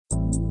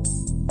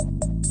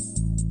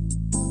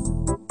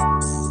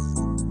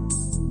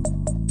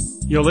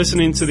You're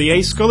listening to the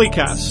A Scully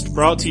cast,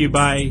 brought to you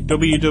by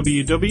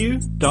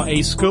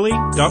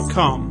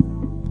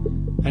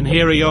www.ascully.com. And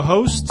here are your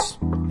hosts,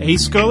 A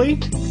Scully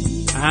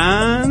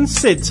and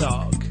Sid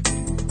Talk.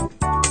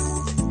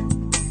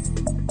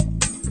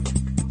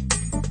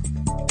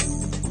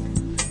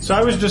 So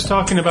I was just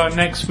talking about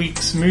next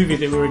week's movie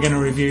that we were going to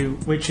review,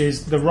 which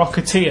is The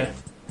Rocketeer.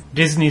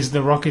 Disney's The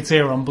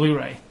Rocketeer on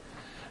Blu-ray.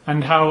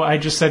 And how I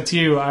just said to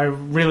you, I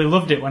really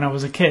loved it when I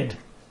was a kid.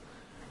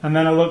 And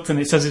then I looked and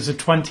it says it's a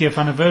 20th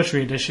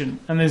anniversary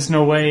edition, and there's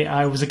no way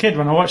I was a kid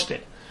when I watched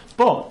it.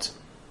 But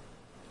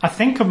I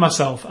think of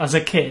myself as a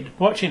kid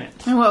watching it.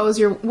 And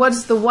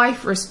what's the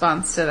wife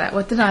response to that?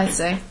 What did I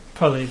say?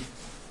 Probably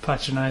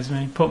patronised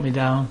me, put me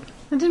down.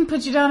 I didn't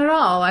put you down at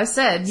all. I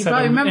said you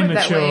probably remembered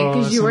that way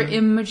because you were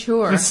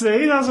immature.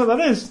 See, that's what that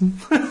is.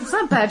 It's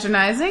not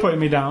patronising. Putting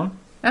me down.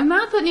 I'm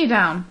not putting you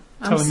down.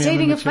 I'm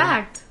stating a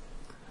fact.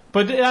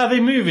 But are they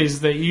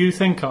movies that you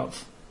think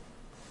of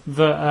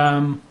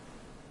that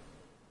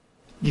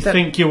you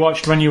think you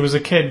watched when you was a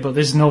kid, but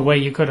there's no way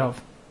you could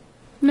have?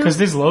 Because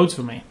there's loads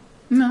for me.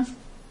 No.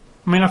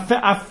 I mean,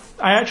 I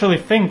actually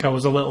think I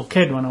was a little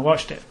kid when I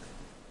watched it.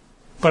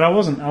 But I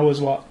wasn't. I was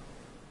what?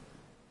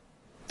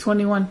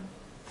 21.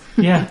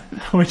 Yeah,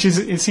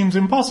 it seems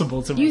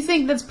impossible to me. You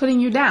think that's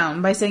putting you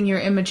down by saying you're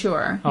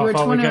immature. You're a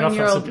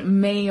 21-year-old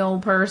male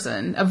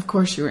person. Of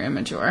course you were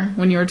immature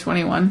when you were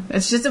 21.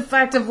 It's just a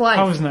fact of life.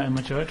 I was not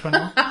immature at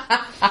 21.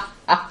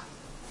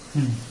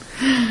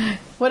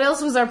 What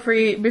else was our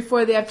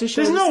before the after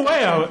show? There's no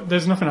way.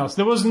 There's nothing else.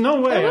 There was no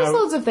way. There was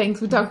loads of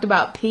things. We talked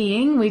about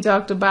peeing. We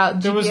talked about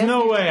GPS. There was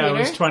no way I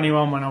was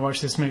 21 when I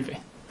watched this movie.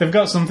 They've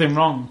got something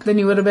wrong. Then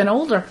you would have been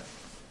older.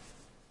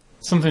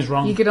 Something's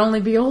wrong. You could only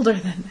be older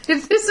then.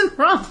 It isn't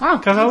wrong.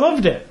 Because I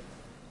loved it.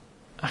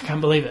 I can't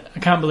believe it.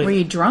 Were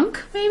you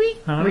drunk, maybe?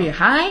 Were you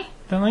high?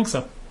 Don't think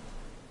so.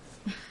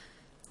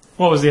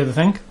 What was the other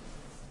thing?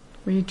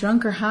 Were you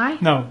drunk or high?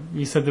 No,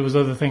 you said there was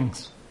other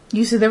things.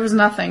 You said there was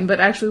nothing, but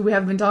actually we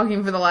have been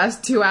talking for the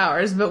last 2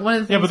 hours. But one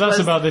of the things but that's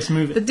about this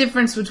movie. The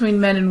difference between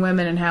men and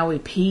women and how we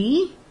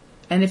pee.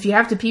 And if you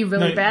have to pee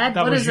really bad,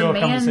 what does a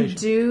man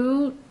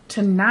do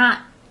to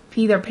not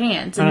pee their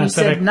pants? And you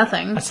said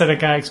nothing. I said I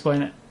can't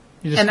explain it.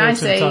 I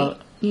say,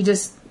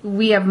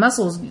 we have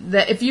muscles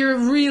that if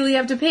you really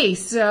have to pee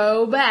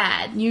so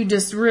bad, you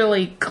just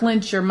really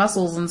clench your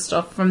muscles and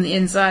stuff from the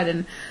inside,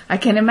 and I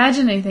can't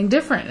imagine anything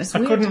different. It's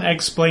weird. I couldn't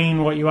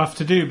explain what you have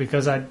to do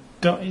because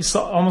it's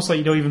almost like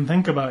you don't even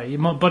think about it.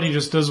 Your body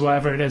just does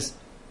whatever it is.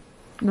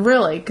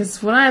 Really?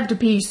 Because when I have to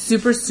pee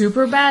super,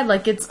 super bad,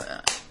 like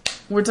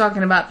we're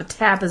talking about the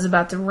tap is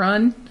about to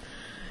run,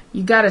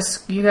 you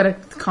gotta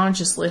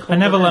consciously hold it. I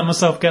never let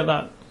myself get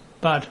that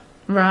bad.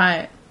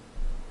 Right.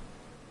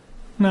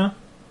 No.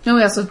 And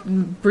we also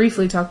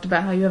briefly talked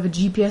about how you have a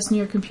GPS in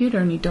your computer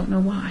and you don't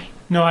know why.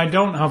 No, I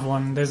don't have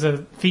one. There's a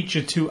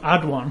feature to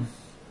add one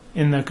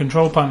in the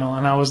control panel,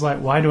 and I was like,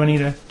 why do I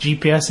need a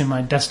GPS in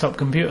my desktop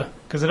computer?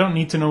 Because I don't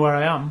need to know where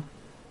I am.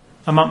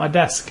 I'm at my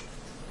desk.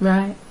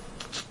 Right.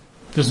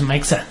 Doesn't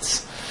make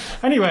sense.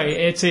 Anyway,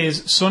 it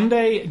is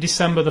Sunday,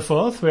 December the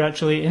 4th. We're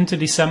actually into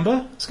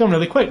December. It's gone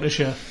really quick this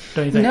year,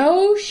 don't you think?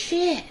 No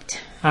shit.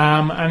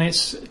 And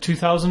it's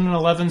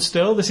 2011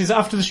 still. This is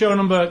after the show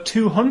number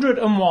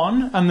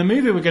 201, and the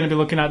movie we're going to be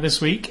looking at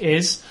this week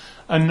is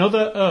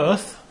Another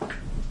Earth,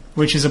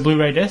 which is a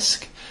Blu-ray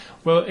disc.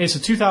 Well, it's a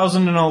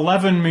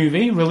 2011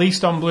 movie,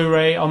 released on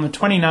Blu-ray on the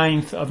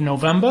 29th of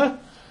November,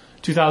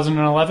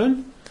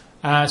 2011.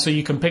 So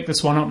you can pick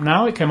this one up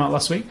now. It came out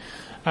last week.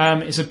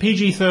 It's a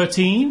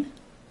PG-13.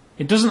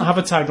 It doesn't have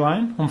a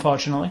tagline,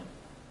 unfortunately.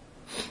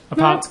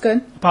 That's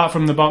good. Apart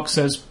from the box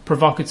says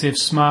provocative,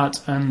 smart,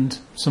 and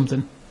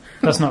something.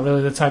 That's not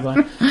really the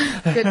tagline.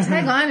 Good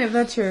tagline if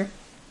that's your...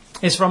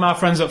 It's from our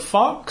friends at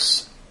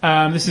Fox.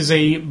 This is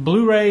a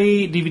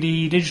Blu-ray,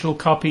 DVD, digital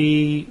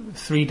copy,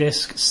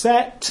 3-disc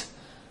set.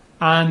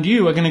 And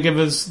you are going to give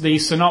us the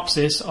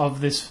synopsis of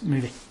this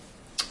movie.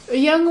 A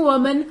young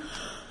woman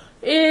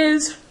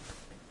is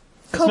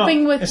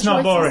coping with It's choices.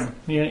 not boring.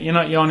 You're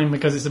not yawning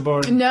because it's a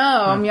boring... No,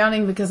 I'm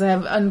yawning because I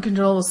have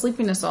uncontrollable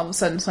sleepiness all of a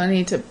sudden, so I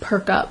need to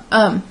perk up.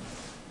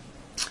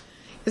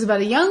 It's about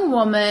a young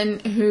woman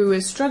who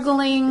is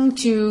struggling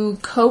to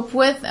cope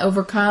with,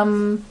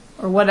 overcome,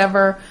 or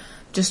whatever,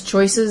 just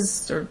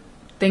choices or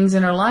things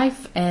in her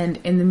life. And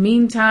in the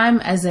meantime,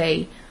 as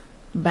a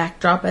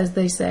backdrop, as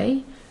they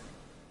say,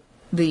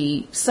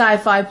 the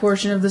sci-fi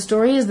portion of the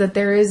story is that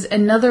there is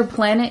another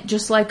planet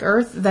just like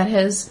Earth that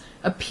has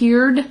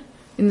appeared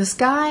in the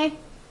sky,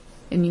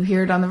 and you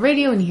hear it on the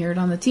radio and you hear it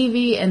on the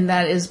TV, and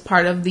that is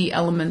part of the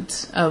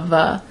element of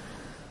the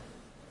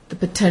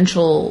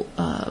potential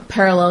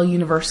parallel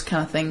universe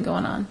kind of thing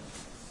going on.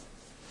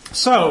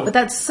 But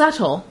that's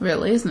subtle,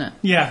 really, isn't it?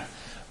 Yeah.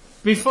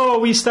 Before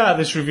we start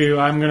this review,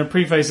 I'm going to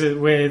preface it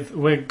with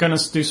we're going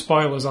to do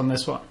spoilers on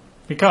this one,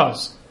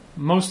 because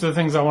most of the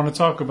things I want to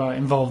talk about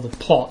involve the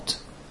plot.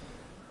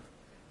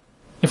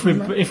 If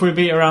we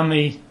beat around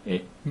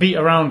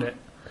it,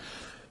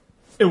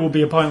 it will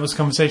be a pointless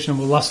conversation and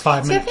will last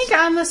 5 See, I minutes. think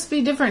I must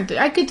be different.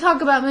 I could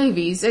talk about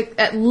movies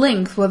at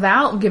length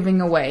without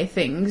giving away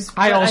things.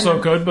 I also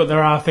know- could, but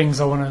there are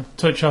things I want to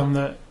touch on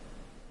that...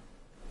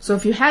 So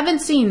if you haven't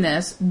seen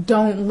this,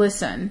 don't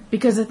listen.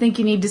 Because I think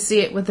you need to see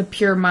it with a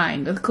pure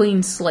mind, a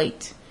clean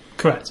slate.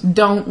 Correct.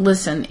 Don't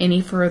listen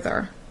any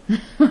further.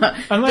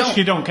 Unless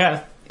you don't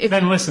care,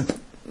 then listen.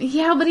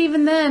 Yeah, but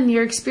even then,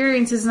 your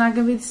experience is not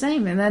going to be the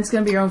same, and that's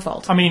going to be your own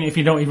fault. I mean, if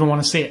you don't even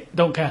want to see it,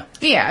 don't care.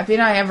 Yeah, if you're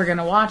not ever going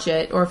to watch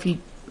it, or if you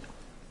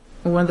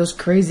are one of those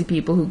crazy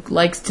people who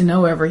likes to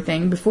know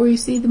everything before you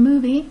see the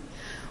movie.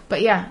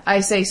 But yeah,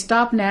 I say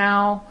stop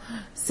now,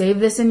 save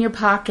this in your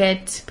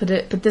pocket,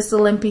 put this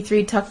little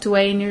MP3 tucked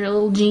away in your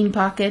little jean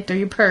pocket or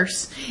your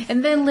purse,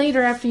 and then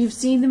later after you've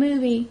seen the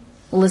movie,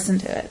 listen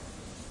to it.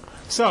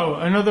 So,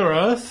 Another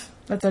Earth.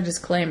 That's our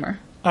disclaimer.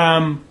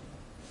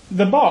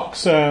 The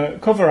box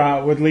cover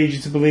art would lead you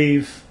to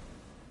believe...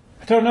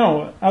 I don't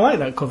know, I like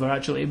that cover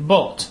actually,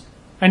 but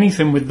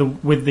anything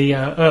with the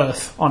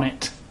Earth on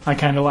it, I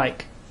kind of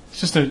like. It's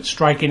just a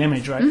striking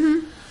image, right?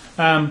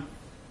 Mm-hmm.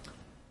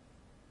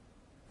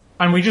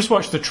 And we just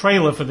watched the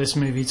trailer for this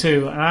movie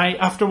too, and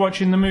after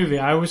watching the movie,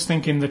 I was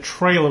thinking the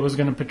trailer was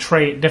going to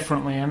portray it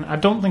differently, and I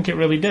don't think it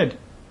really did.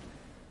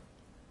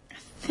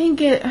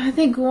 I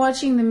think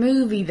watching the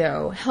movie,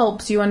 though,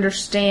 helps you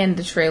understand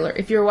the trailer.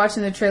 If you're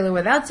watching the trailer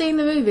without seeing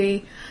the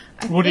movie,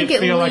 Would it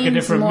feel like a leans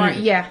different more,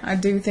 movie? Yeah, I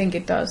do think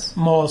it does.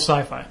 More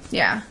sci-fi.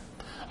 Yeah.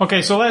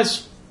 Okay, so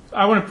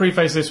I want to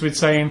preface this with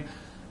saying,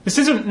 this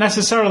isn't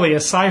necessarily a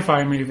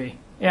sci-fi movie.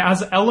 It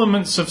has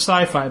elements of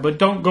sci-fi, but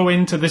don't go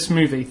into this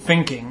movie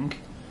thinking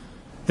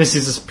this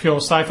is a pure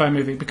sci-fi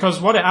movie,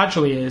 because what it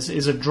actually is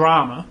a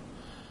drama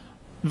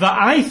that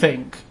I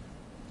think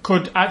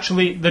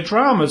the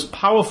drama's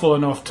powerful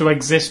enough to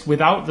exist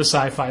without the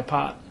sci-fi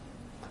part.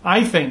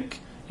 I think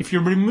if you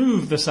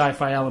remove the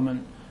sci-fi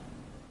element,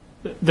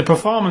 the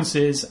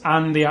performances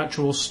and the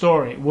actual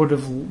story would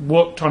have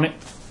worked on it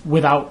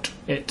without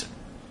it.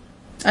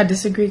 I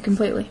disagree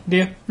completely. Do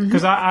you?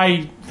 Because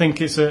I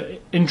think it's an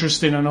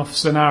interesting enough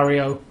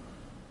scenario.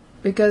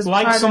 Because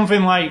like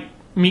something like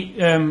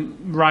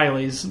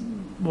Riley's.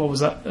 What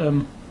was that?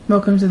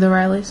 Welcome to the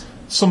Rileys.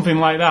 Something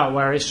like that,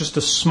 where it's just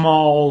a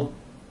small,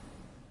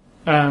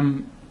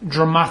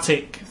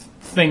 dramatic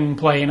thing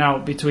playing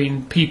out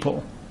between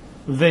people.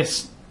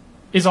 This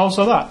is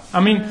also that. I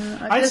mean,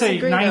 I'd say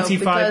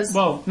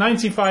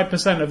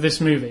 95% of this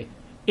movie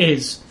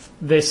is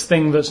this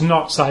thing that's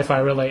not sci-fi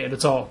related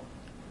at all.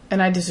 And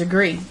I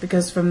disagree,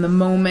 because from the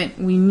moment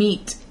we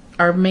meet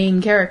our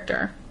main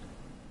character,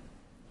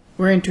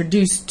 we're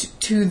introduced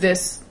to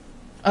this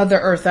other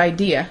Earth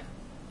idea.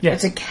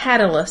 Yes. It's a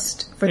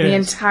catalyst for the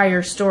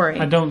entire story.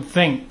 I don't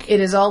think.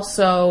 It is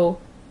also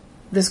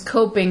this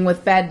coping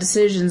with bad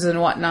decisions and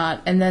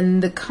whatnot, and then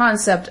the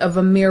concept of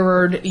a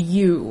mirrored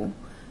you,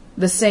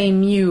 the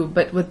same you,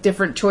 but with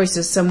different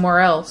choices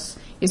somewhere else,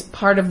 is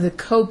part of the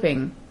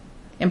coping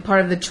and part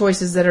of the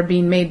choices that are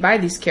being made by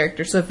these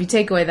characters. So if you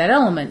take away that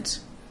element...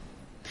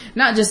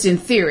 Not just in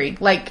theory,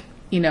 like,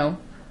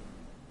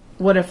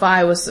 what if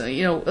I was,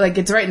 like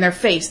it's right in their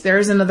face. There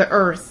is another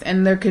Earth,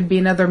 and there could be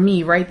another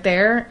me right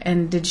there,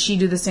 and did she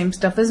do the same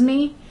stuff as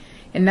me?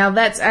 And now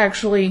that's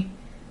actually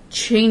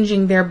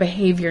changing their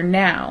behavior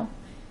now.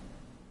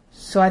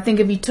 So I think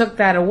if you took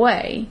that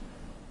away,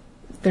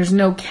 there's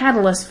no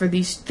catalyst for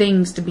these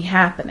things to be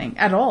happening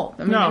at all.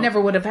 I mean, No. It never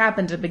would have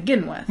happened to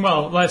begin with.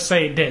 Well, let's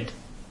say it did.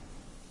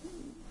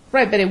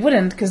 Right, but it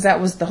wouldn't, because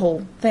that was the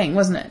whole thing,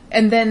 wasn't it?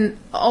 And then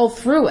all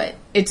through it,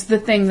 it's the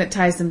thing that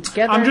ties them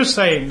together. I'm just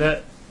saying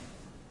that,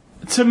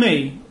 to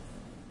me,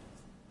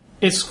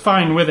 it's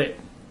fine with it.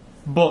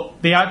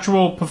 But the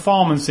actual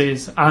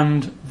performances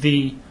and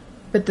the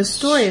But the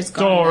story is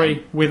gone.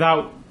 story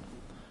without...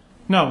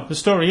 No, the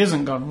story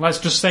isn't gone. Let's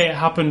just say it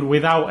happened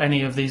without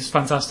any of these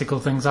fantastical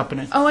things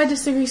happening. Oh, I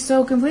disagree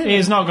so completely. It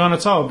is not gone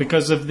at all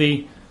because of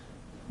the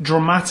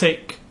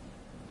dramatic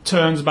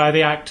turns by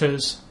the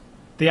actors.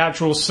 The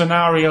actual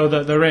scenario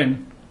that they're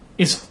in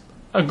is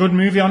a good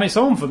movie on its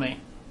own for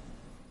me.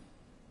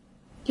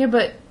 Yeah,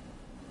 but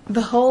the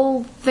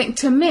whole thing,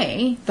 to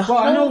me,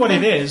 I know what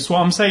it is.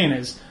 What I'm saying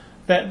is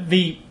that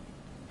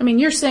I mean,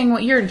 you're saying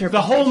what your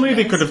interpretation the whole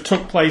movie is. could have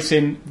took place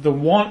in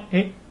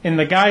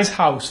the guy's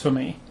house for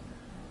me,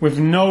 with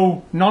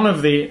none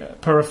of the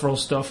peripheral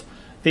stuff.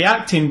 The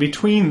acting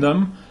between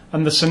them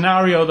and the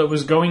scenario that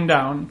was going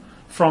down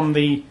from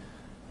the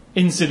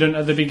incident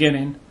at the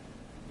beginning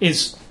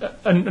is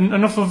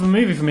enough of a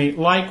movie for me.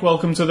 Like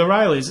Welcome to the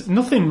Rileys,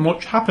 nothing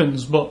much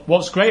happens, but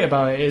what's great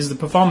about it is the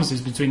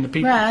performances between the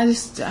people.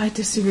 Right, I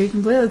disagree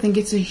completely. I think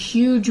it's a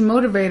huge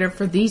motivator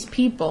for these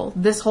people.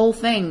 This whole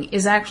thing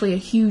is actually a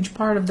huge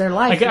part of their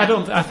life.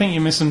 I think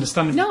you're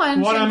misunderstanding. No, I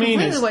understand what I mean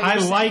completely is, what you're I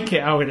saying. like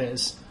it how it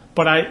is,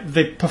 but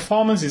the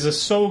performances are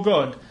so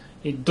good.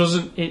 It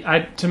doesn't.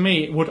 To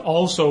me, it would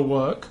also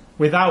work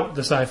without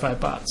the sci-fi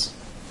parts.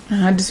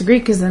 I disagree,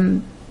 because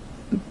then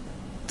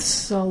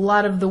that's a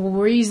lot of the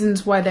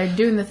reasons why they're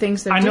doing the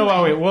things they're I doing. know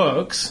how it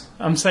works.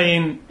 I'm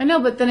saying... I know,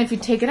 but then if you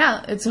take it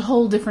out, it's a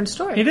whole different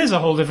story. It is a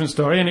whole different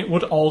story, and it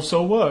would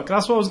also work.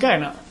 That's what I was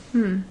getting at.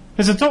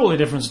 It's a totally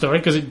different story,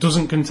 because it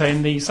doesn't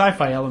contain the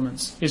sci-fi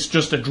elements. It's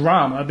just a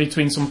drama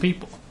between some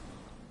people.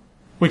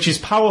 Which is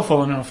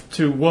powerful enough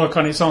to work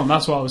on its own.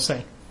 That's what I was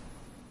saying.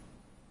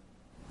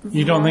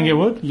 You don't think it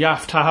would? You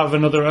have to have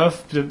another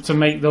Earth to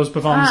make those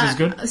performances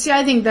good? See,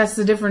 I think that's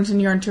the difference in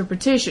your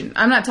interpretation.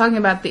 I'm not talking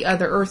about the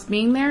other Earth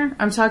being there.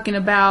 I'm talking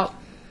about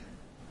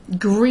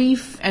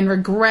grief and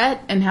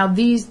regret and how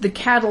the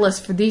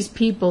catalyst for these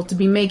people to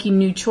be making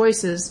new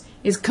choices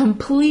is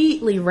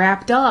completely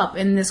wrapped up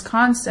in this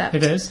concept.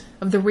 It is.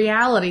 Of the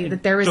reality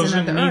that there is another Earth.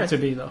 It doesn't need to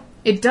be, though.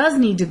 It does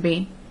need to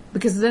be.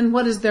 Because then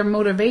what is their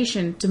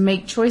motivation to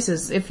make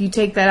choices if you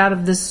take that out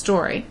of this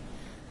story?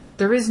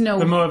 There is no...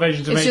 The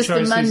motivation to make choices...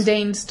 It's just the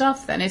mundane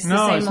stuff, then. It's the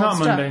same old stuff. No, it's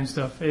not mundane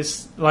stuff.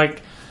 It's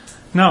like...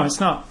 No,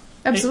 it's not.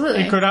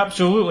 Absolutely. It could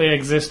absolutely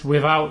exist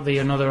without the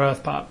Another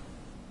Earth part.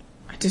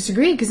 I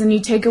disagree, because then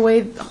you take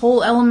away the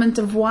whole element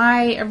of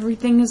why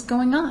everything is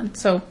going on.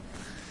 So...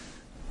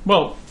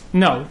 Well,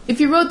 no. If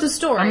you wrote the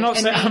story... I'm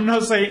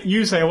not saying...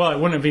 You say, well, it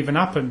wouldn't have even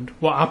happened.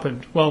 What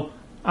happened? Well,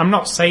 I'm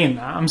not saying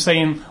that. I'm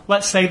saying,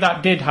 let's say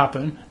that did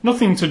happen.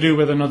 Nothing to do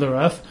with Another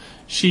Earth.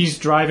 She's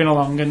driving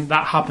along and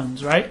that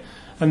happens, right?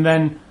 And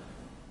then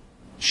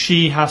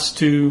she has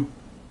to...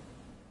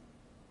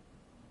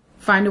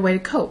 find a way to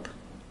cope.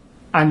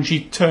 And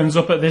she turns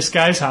up at this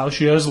guy's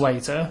house years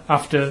later,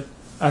 after,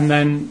 and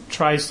then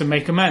tries to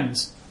make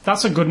amends.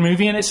 That's a good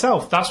movie in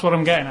itself. That's what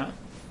I'm getting at.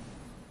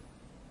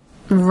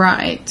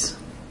 Right.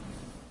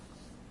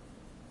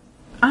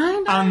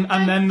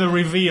 And then the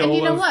reveal. And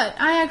you know what?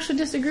 I actually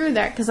disagree with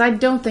that, because I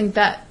don't think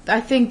that...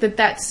 I think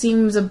that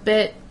seems a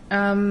bit...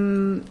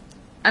 and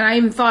I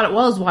even thought it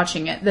while I was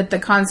watching it, that the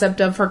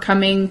concept of her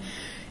coming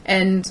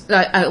and,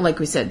 like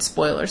we said,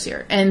 spoilers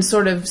here, and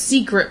sort of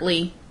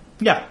secretly...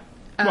 Yeah.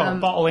 Well,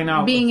 bottling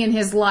out. Being in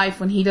his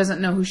life when he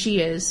doesn't know who she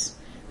is,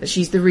 that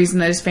she's the reason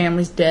that his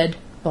family's dead,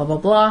 blah, blah,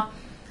 blah,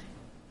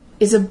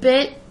 is a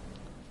bit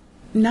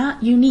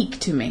not unique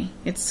to me.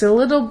 It's a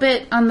little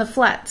bit on the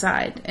flat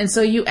side. And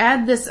so you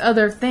add this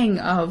other thing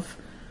of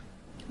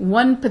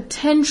one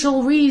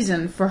potential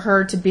reason for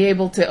her to be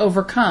able to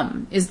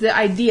overcome is the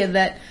idea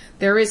that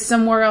there is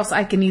somewhere else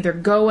I can either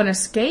go and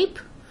escape,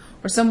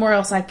 or somewhere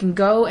else I can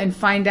go and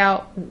find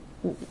out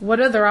what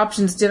other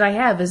options did I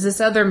have. Is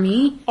this other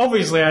me?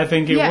 Obviously, I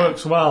think it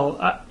works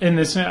well in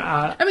this.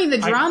 I mean, the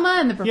drama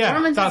and the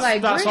performances, I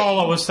agree. That's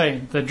all I was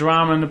saying. The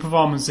drama and the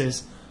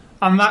performances.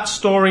 And that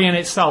story in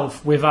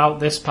itself, without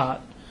this part,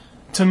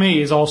 to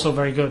me, is also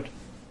very good.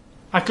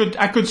 I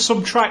could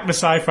subtract the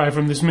sci-fi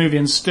from this movie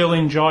and still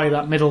enjoy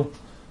that middle...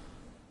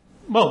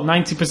 Well,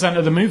 90%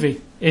 of the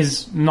movie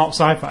is not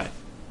sci-fi.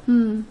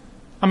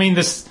 I mean,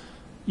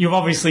 you've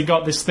obviously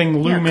got this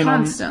thing looming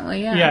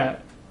constantly, on... Yeah,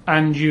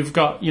 and you've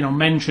got,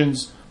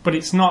 mentions, but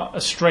it's not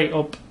a straight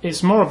up...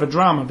 It's more of a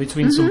drama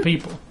between some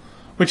people,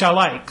 which I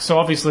like. So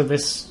obviously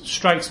this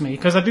strikes me,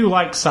 because I do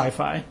like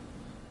sci-fi.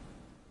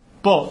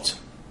 But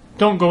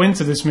don't go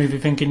into this movie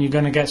thinking you're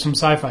going to get some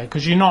sci-fi,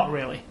 because you're not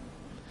really.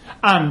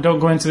 And don't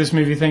go into this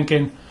movie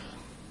thinking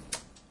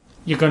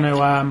you're going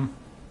to...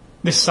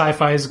 this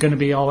sci-fi is going to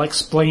be all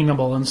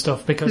explainable and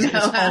stuff, because it's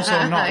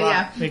also not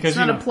that. Because, it's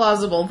not a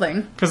plausible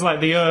thing. Because like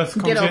the Earth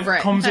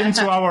comes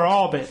into our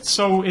orbit,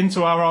 so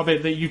into our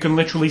orbit that you can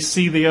literally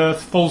see the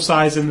Earth full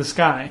size in the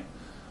sky.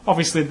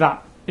 Obviously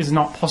that is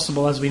not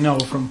possible, as we know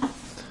from...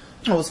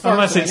 Well, as far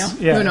as we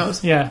know. Who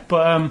knows? Yeah,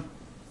 but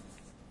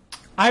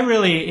I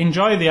really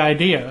enjoy the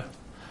idea.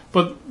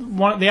 But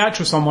the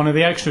actress on one of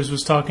the extras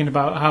was talking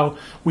about how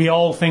we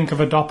all think of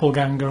a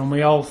doppelganger and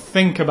we all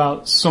think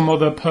about some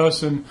other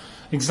person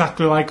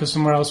exactly like us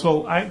somewhere else.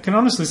 Well, I can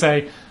honestly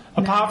say,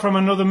 apart from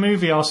another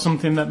movie or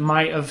something that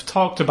might have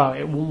talked about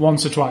it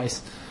once or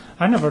twice,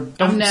 I don't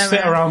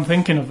sit around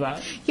thinking of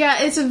that.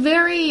 Yeah, it's a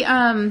very...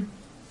 one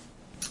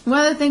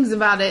of the things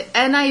about it,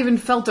 and I even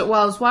felt it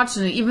while I was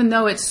watching it, even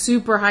though it's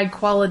super high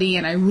quality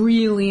and I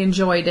really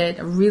enjoyed it,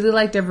 I really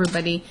liked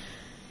everybody,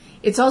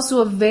 it's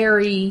also a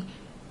very...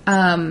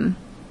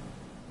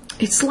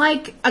 it's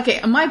like... Okay,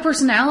 my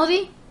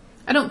personality...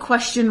 I don't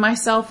question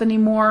myself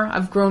anymore.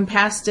 I've grown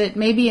past it.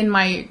 Maybe in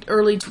my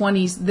early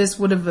 20s, this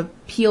would have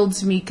appealed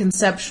to me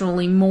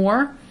conceptually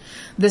more.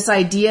 This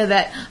idea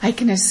that I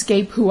can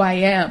escape who I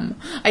am.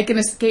 I can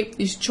escape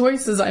these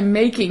choices I'm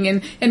making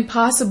and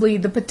possibly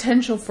the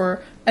potential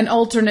for an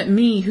alternate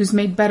me who's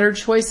made better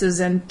choices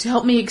and to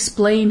help me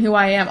explain who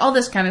I am. All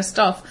this kind of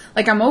stuff.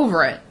 Like, I'm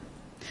over it.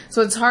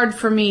 So it's hard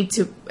for me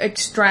to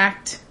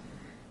extract...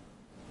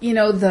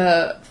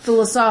 the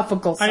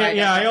philosophical side.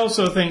 I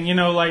also think,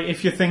 like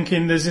if you're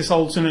thinking there's this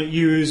alternate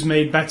you who's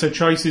made better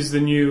choices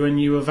than you and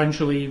you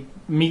eventually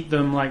meet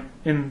them, like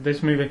in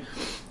this movie,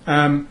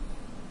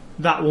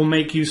 that will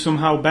make you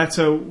somehow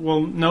better.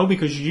 Well, no,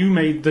 because you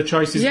made the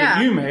choices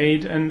that you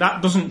made, and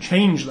that doesn't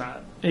change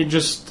that. It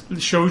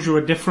just shows you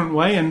a different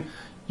way, and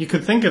you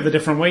could think of a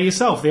different way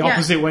yourself, the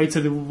opposite way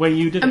to the way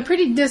you did it. I'm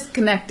pretty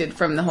disconnected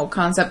from the whole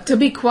concept, to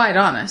be quite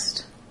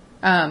honest.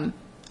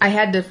 I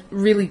had to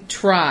really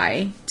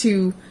try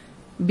to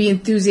be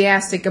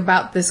enthusiastic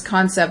about this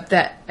concept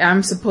that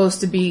I'm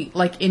supposed to be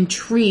like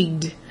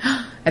intrigued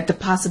at the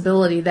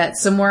possibility that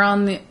somewhere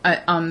on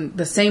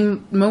the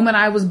same moment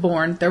I was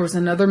born, there was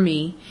another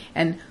me,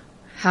 and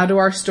how do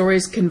our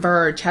stories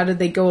converge? How did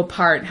they go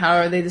apart? How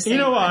are they the same? You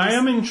know what? I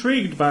am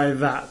intrigued by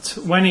that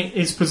when it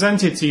is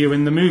presented to you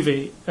in the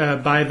movie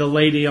by the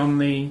lady on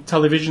the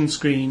television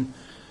screen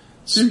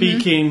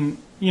speaking.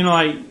 You know,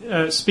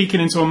 like speaking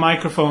into a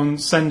microphone,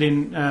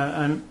 sending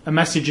a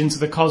message into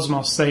the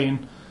cosmos,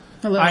 saying,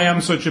 Hello. "I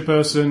am such a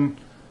person.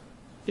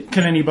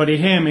 Can anybody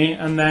hear me?"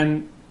 And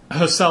then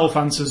herself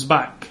answers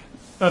back.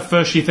 At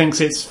first, she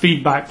thinks it's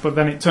feedback, but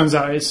then it turns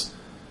out it's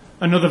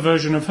another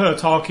version of her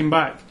talking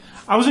back.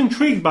 I was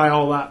intrigued by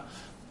all that,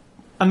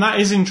 and that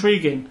is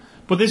intriguing.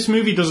 But this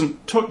movie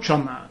doesn't touch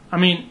on that. I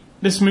mean,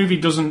 this movie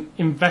doesn't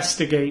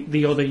investigate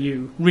the other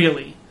you,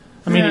 really.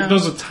 I mean, it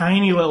does a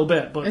tiny little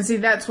bit, but... And see,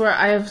 that's where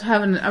I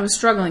was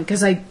struggling,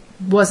 because I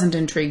wasn't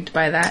intrigued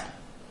by that.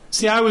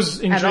 See, I was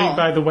intrigued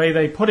by the way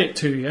they put it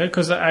to you,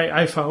 because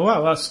I thought,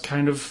 well, that's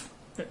kind of...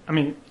 I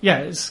mean, yeah,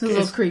 it's... A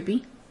little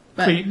creepy.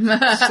 But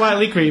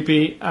slightly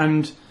creepy,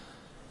 and,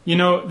 you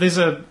know, there's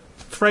a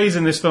phrase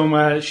in this film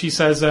where she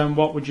says,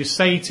 what would you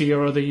say to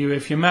your other you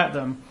if you met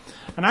them?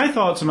 And I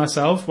thought to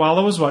myself, while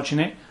I was watching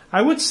it,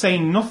 I would say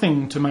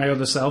nothing to my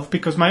other self,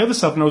 because my other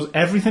self knows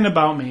everything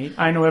about me.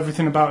 I know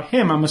everything about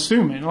him, I'm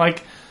assuming.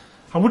 Like,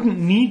 I wouldn't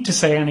need to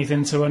say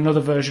anything to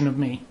another version of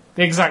me.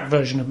 The exact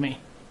version of me.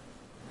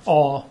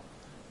 Or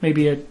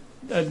maybe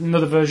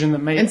another version that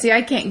may... And see,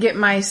 I can't get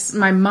my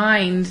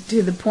mind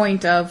to the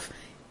point of...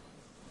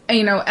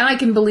 You know, and I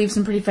can believe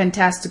some pretty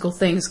fantastical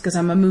things, because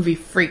I'm a movie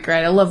freak,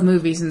 right? I love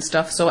movies and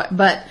stuff,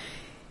 but...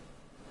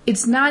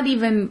 It's not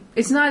even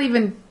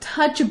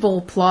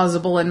touchable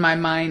plausible in my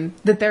mind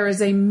that there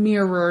is a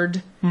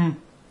mirrored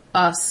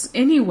us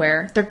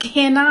anywhere. There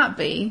cannot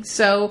be.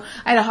 So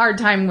I had a hard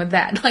time with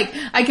that. Like,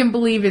 I can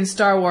believe in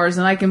Star Wars,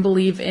 and I can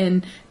believe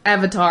in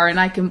Avatar,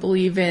 and I can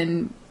believe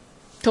in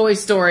Toy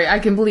Story.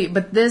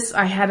 But this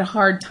I had a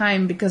hard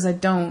time because I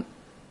don't.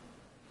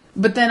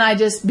 But then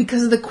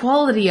because of the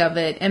quality of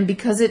it, and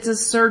because it's a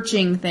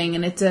searching thing,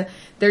 and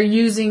they're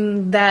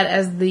using that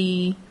as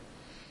the...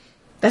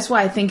 That's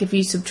why I think if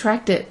you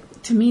subtract it,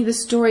 to me the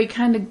story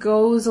kind of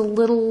goes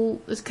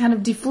it's kind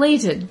of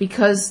deflated,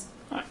 because...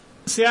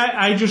 See,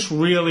 I just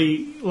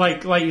really,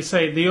 like you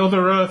say, the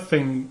Other Earth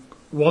thing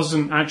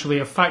wasn't actually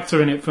a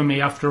factor in it for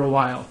me after a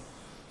while.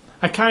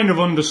 I kind of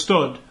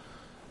understood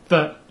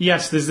that,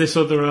 yes, there's this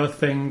Other Earth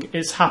thing,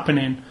 it's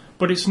happening,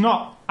 but it's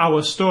not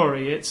our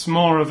story, it's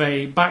more of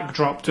a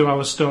backdrop to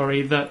our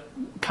story that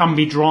can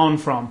be drawn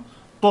from.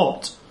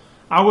 But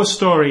our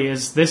story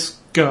is this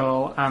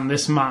girl and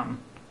this man.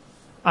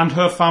 And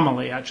her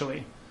family,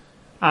 actually.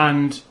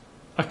 And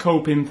a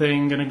coping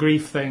thing and a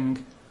grief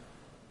thing.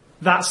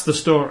 That's the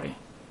story.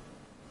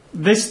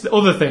 This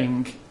other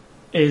thing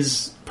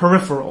is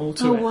peripheral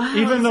to it. Wow,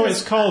 even though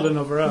it's called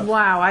Another Earth.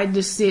 Wow, I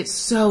just see it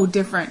so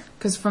different.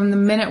 Because from the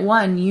minute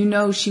one, you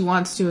know she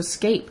wants to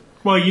escape.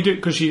 Well, you do,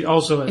 because she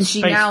also has And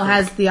she now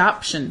has the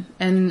option.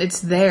 And it's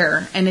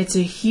there. And it's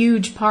a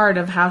huge part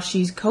of how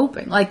she's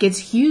coping. Like, it's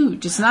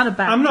huge. It's not a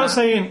bad I'm not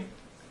saying...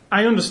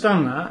 I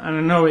understand that, and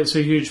I know it's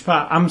a huge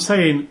part. I'm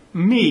saying,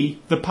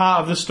 the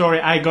part of the story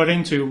I got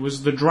into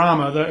was the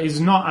drama that is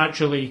not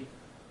actually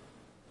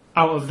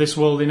out of this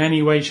world in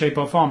any way, shape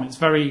or form. It's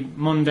very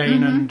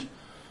mundane and,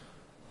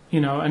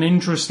 you know, an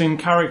interesting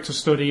character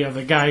study of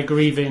a guy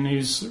grieving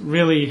who's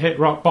really hit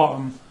rock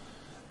bottom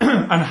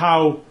and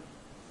how,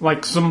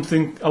 like,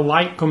 a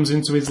light comes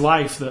into his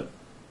life that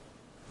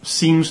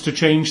seems to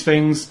change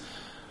things,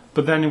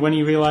 but then when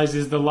he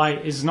realises the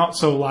light is not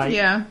so light,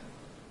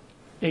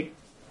 it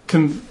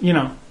can, you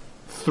know,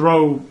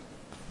 throw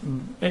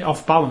it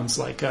off balance.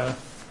 Like,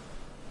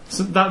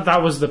 so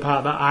that was the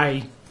part that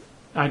I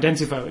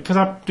identified with, because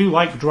I do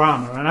like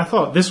drama, and I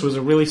thought this was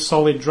a really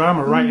solid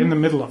drama right in the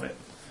middle of it.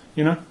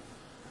 You know,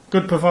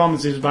 good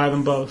performances by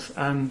them both,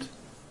 and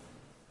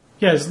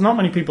yeah, there's not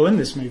many people in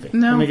this movie.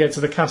 No. When we get to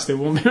the cast, there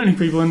won't be many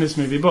people in this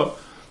movie, but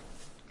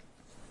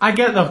I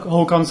get the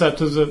whole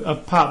concept as a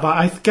part, but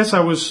I guess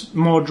I was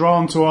more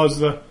drawn towards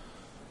the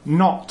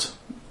not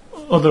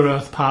Other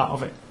Earth part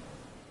of it.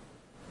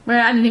 Well,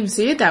 I didn't even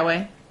see it that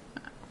way.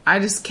 I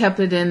just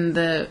kept it in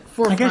the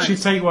forefront. I guess you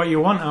take what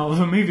you want out of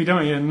a movie,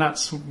 don't you? And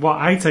that's what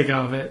I take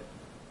out of it.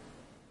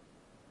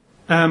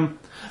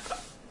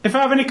 If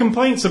I have any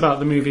complaints about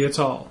the movie at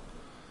all,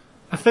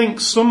 I think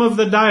some of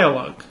the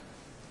dialogue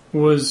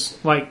was,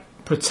 like,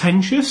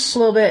 pretentious. A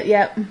little bit,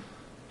 yep.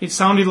 It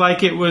sounded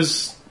like it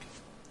was...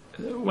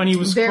 When he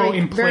was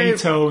quoting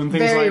Plato and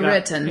things like that. Very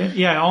written.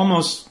 Yeah, it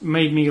almost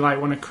made me, like,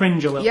 want to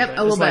cringe a little bit. Yep,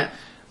 a little bit.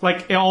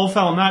 Like, it all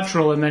felt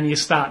natural, and then you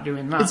start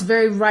doing that. It's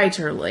very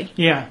writerly.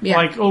 Yeah,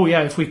 like, oh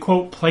yeah, if we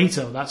quote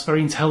Plato, that's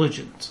very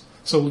intelligent.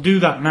 So we'll do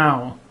that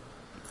now.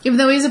 Even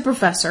though he's a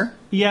professor.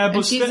 Yeah,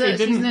 but she's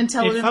an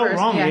intelligent it felt person.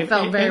 wrong. Yeah, it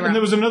felt very wrong. And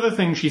there was another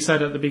thing she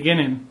said at the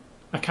beginning.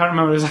 I can't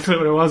remember exactly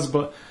what it was,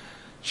 but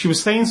she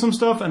was saying some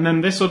stuff, and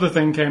then this other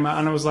thing came out,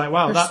 and I was like,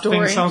 wow, Her that story.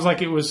 thing sounds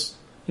like it was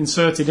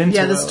inserted into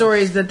Yeah, the it.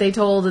 stories that they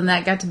told, and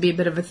that got to be a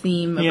bit of a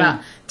theme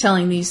about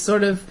telling these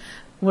sort of,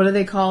 what are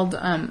they called?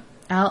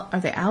 Are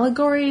they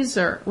allegories,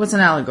 or what's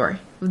an allegory?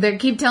 They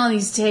keep telling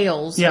these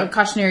tales,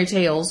 cautionary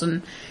tales,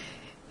 and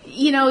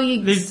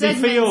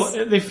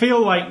they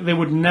feel like they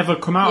would never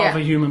come out of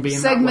a human being.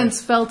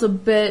 Segments that way. felt a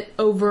bit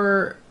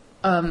over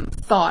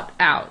thought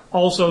out.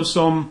 Also,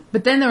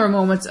 but then there were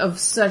moments of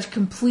such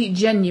complete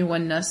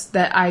genuineness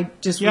that I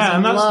just was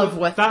in love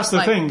with. That's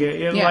the thing.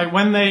 Like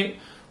when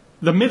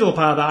the middle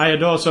part that I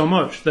adore so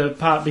much, the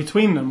part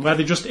between them, where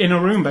they're just in a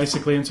room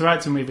basically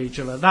interacting with each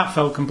other, that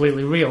felt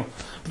completely real.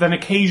 But then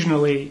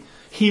occasionally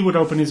he would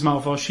open his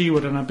mouth or she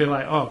would, and I'd be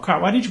like, oh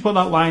crap, why did you put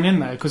that line in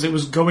there? Because it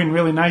was going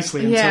really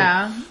nicely.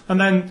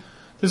 And then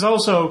there's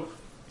also,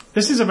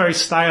 this is a very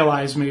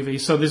stylized movie,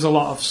 so there's a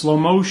lot of slow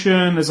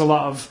motion, there's a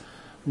lot of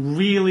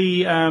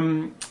really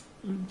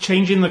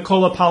changing the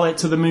colour palette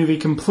to the movie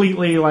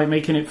completely, like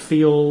making it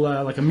feel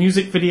like a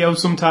music video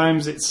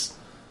sometimes. It's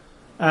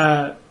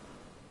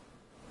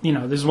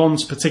there's one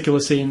particular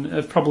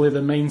scene, probably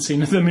the main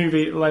scene of the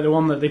movie, like the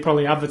one that they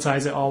probably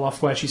advertise it all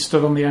off, where she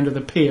stood on the end of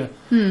the pier.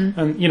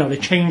 And, they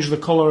changed the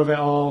colour of it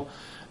all.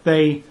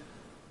 There's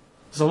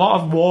a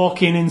lot of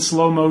walking in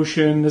slow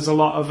motion. There's a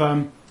lot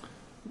of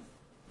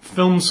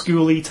film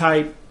schooly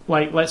type,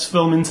 like, let's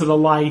film into the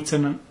light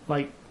and,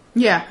 like...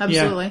 Yeah,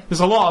 absolutely. Yeah,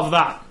 there's a lot of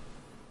that.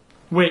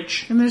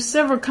 And there's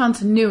several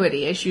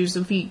continuity issues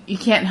if you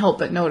can't help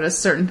but notice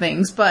certain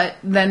things, but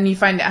then you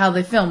find out how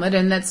they film it,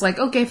 and that's like,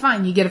 okay,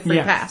 fine, you get a free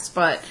pass,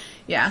 but,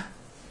 yeah.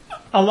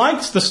 I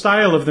liked the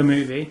style of the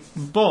movie,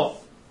 but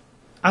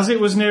as it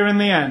was nearing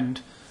the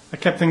end, I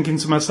kept thinking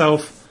to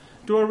myself,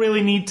 do I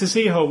really need to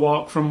see her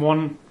walk from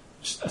one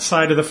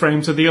side of the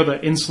frame to the other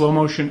in slow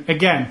motion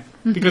again?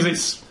 Because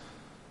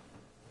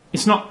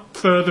it's not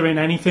furthering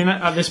anything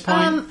at this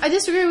point. I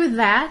disagree with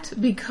that,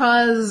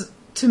 because,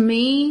 to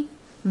me...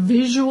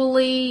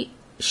 visually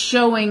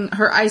showing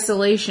her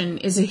isolation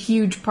is a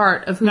huge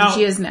part of who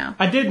she is now.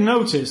 I did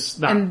notice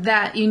that. And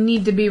that you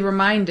need to be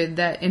reminded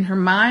that in her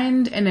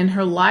mind and in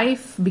her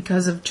life,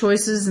 because of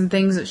choices and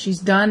things that she's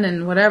done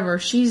and whatever,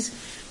 she's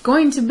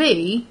going to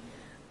be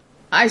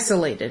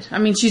isolated. I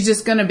mean, she's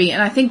just going to be.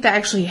 And I think that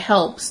actually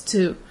helps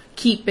to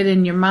keep it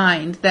in your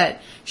mind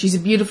that she's a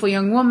beautiful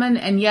young woman,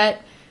 and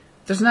yet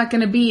there's not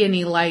going to be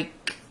any, like,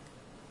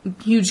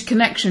 huge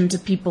connection to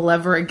people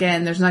ever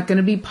again. There's not going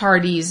to be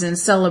parties and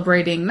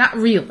celebrating. Not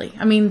really.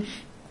 I mean,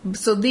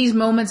 so these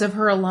moments of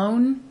her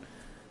alone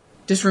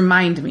just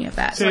remind me of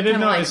that. So I did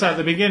notice at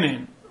the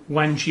beginning,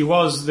 when she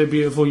was the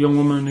beautiful young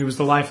woman who was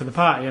the life of the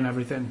party and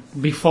everything,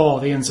 before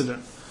the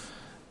incident,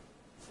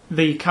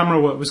 the camera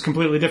work was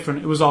completely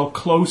different. It was all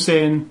close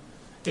in.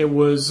 It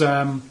was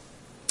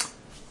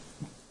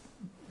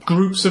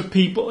groups of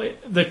people.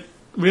 The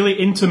really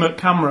intimate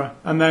camera,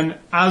 and then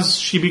as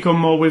she become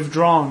more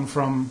withdrawn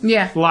from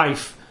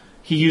life,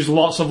 he used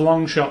lots of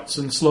long shots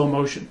and slow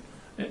motion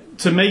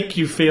to make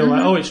you feel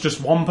like, oh, it's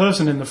just one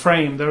person in the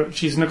frame.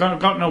 She's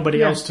got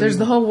nobody else to... There's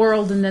the whole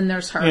world, and then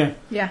there's her.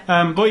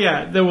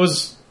 But there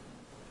was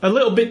a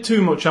little bit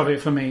too much of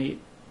it for me.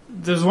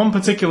 There's one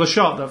particular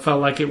shot that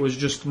felt like it was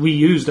just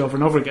reused over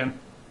and over again,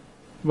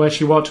 where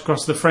she walked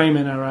across the frame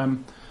in her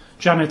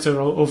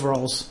janitor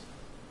overalls.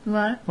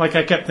 Right. Like,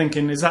 I kept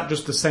thinking, is that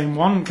just the same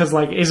one? Because,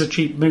 like, it is a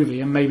cheap movie,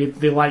 and maybe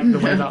they liked the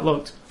way that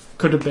looked.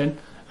 Could have been.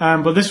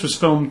 But this was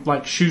filmed,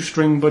 like,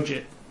 shoestring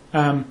budget.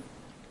 What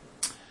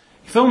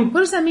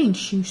does that mean,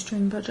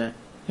 shoestring budget?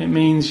 It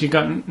means you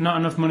got not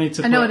enough money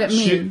to put what it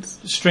means.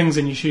 Strings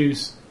in your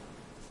shoes.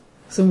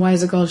 So why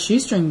is it called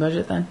shoestring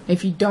budget, then?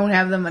 If you don't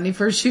have the money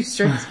for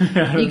shoestrings,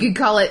 you could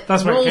call it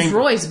Rolls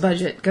Royce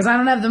budget, because I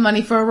don't have the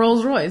money for a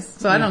Rolls Royce,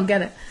 so I don't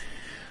get it.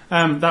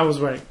 That was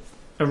where it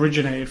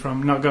originated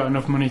from, not got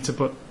enough money to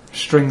put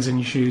strings in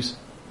your shoes.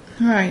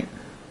 Right.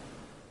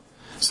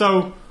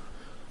 So,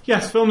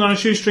 yes, filmed on a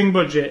shoestring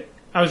budget.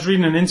 I was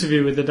reading an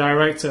interview with the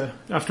director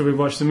after we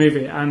watched the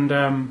movie,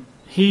 and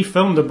he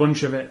filmed a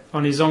bunch of it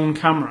on his own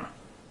camera,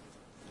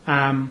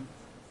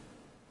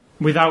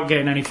 without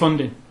getting any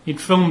funding. He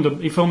filmed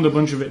a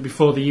bunch of it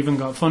before they even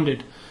got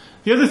funded.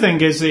 The other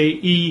thing is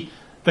the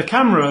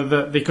camera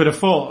that they could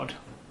afford,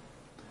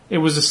 it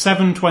was a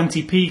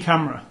 720p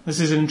camera. This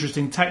is an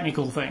interesting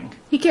technical thing.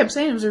 He kept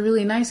saying it was a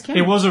really nice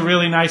camera. It was a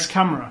really nice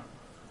camera,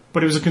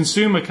 but it was a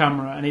consumer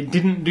camera, and it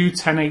didn't do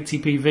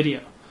 1080p video.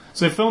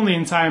 So they filmed the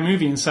entire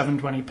movie in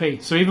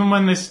 720p. So even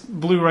when this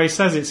Blu-ray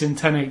says it's in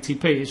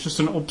 1080p, it's just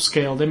an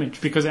upscaled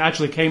image, because it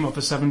actually came up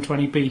as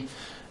 720p.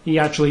 He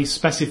actually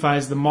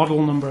specifies the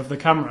model number of the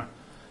camera.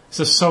 It's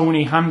a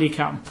Sony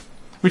Handycam,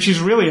 which is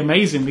really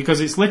amazing,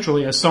 because it's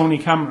literally a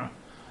Sony camera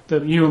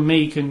that you and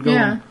me can go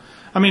on.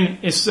 I mean,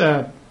 it's...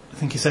 I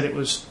think he said it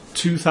was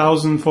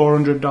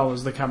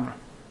 $2,400, the camera.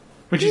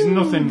 Which is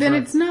nothing Then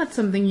it's not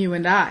something you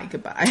and I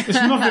could buy. It's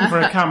nothing for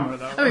a camera,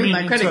 though. I mean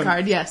my credit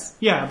card, yes.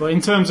 Yeah, but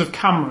in terms of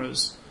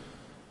cameras...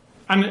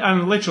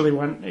 And literally,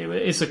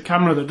 it's a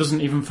camera that doesn't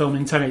even film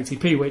in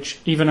 1080p, which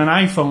even an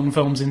iPhone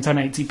films in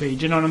 1080p. Do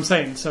you know what I'm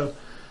saying? So,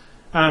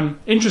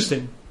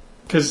 interesting.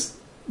 Because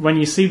when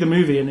you see the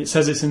movie and it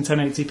says it's in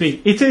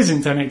 1080p, it is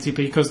in 1080p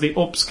because they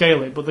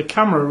upscale it, but the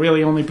camera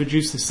really only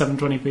produces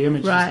 720p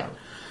images. Right.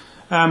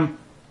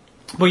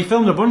 But he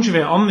filmed a bunch of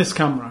it on this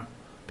camera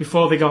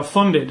before they got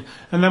funded.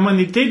 And then when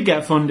they did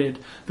get funded,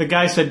 the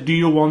guy said, do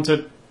you want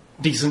a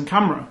decent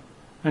camera?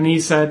 And he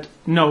said,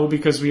 no,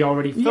 because we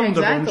already filmed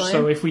a bunch,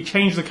 so if we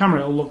change the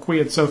camera, it'll look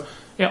weird. So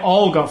it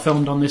all got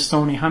filmed on this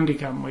Sony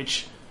Handycam,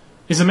 which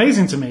is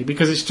amazing to me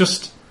because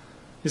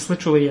it's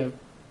literally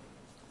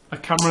a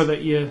camera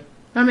that you...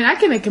 I mean, I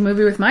can make a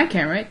movie with my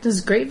camera. It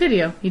does great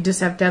video. You just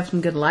have to have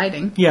some good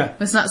lighting. Yeah.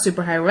 It's not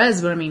super high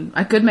res, but I mean,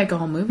 I could make a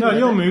whole movie with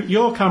it.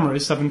 Your camera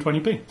is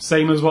 720p,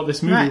 same as what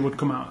this movie would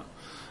come out.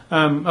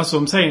 That's what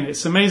I'm saying.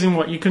 It's amazing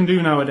what you can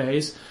do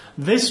nowadays.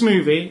 This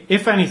movie,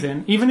 if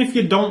anything, even if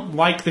you don't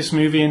like this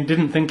movie and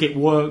didn't think it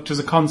worked as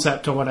a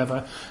concept or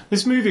whatever,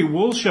 this movie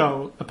will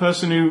show a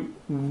person who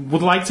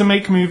would like to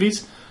make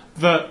movies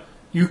that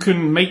you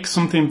can make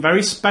something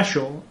very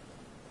special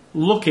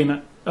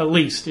looking at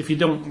least, if you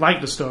don't like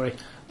the story.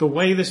 The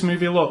way this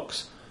movie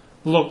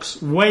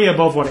looks way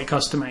above what it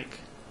cost to make.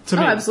 To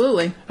me.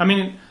 Absolutely. I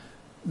mean,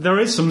 there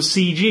is some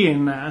CG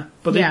in there,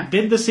 but they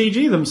did the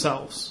CG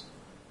themselves.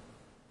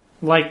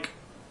 Like,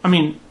 I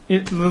mean, the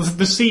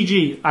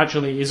CG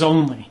actually is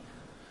only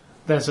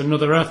there's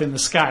another Earth in the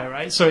sky,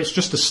 right? So it's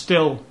just a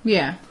still.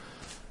 Yeah.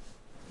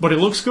 But it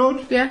looks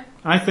good. Yeah.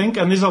 I think,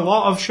 and there's a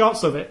lot of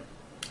shots of it.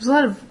 There's a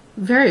lot of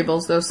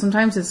variables, though.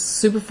 Sometimes it's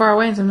super far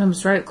away, and sometimes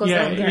it's right close.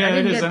 Yeah,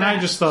 it is. And I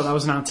just thought that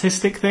was an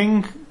artistic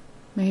thing.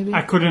 Maybe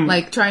I couldn't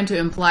like trying to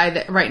imply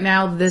that right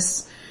now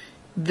this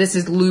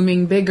is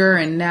looming bigger,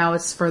 and now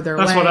it's further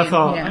away. That's what I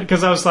thought,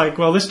 because I was like,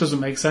 well, this doesn't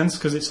make sense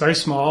because it's very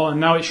small, and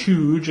now it's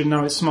huge, and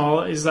now it's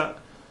small. Is that?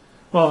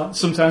 Well,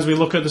 sometimes we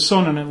look at the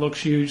sun and it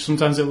looks huge.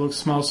 Sometimes it looks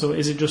small. So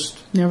is it just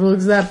never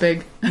looks that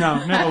big?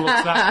 No, never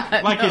looks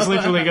that like it's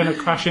literally going to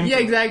crash into. Yeah,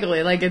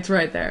 exactly. Like it's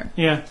right there.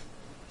 Yeah.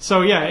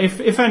 So yeah,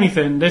 if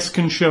anything, this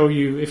can show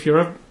you if you're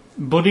a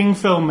budding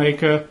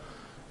filmmaker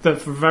that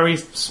for a very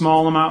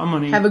small amount of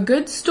money have a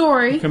good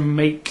story you can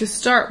make to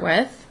start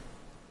with,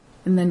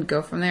 and then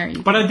go from there.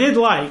 But I did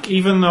like,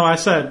 even though I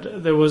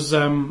said there was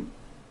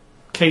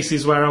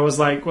cases where I was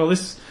like, well,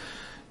 it's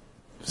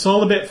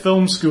all a bit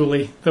film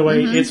schooly the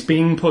way it's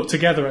being put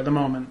together at the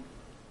moment.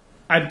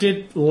 I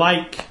did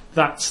like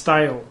that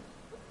style,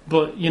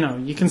 but you know,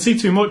 you can see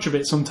too much of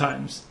it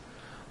sometimes.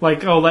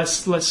 Like, oh,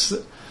 let's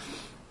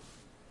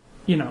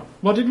you know,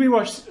 what did we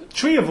watch?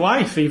 Tree of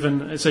Life,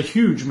 even, it's a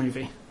huge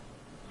movie.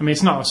 I mean,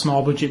 it's not a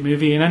small budget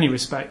movie in any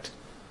respect.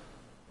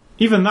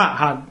 Even that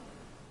had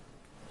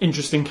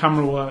interesting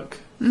camera work.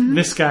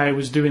 This guy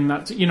was doing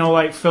that, you know,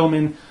 like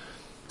filming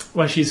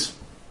where she's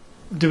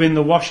doing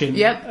the washing.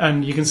 Yep.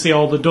 And you can see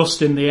all the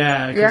dust in the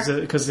air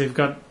because they've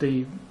got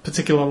the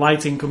particular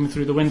lighting coming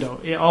through the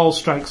window. It all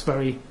strikes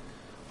very,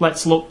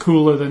 let's look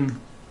cooler than,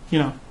 you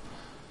know.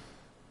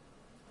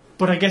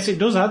 But I guess it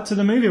does add to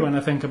the movie when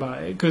I think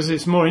about it, because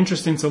it's more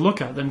interesting to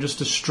look at than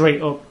just a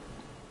straight up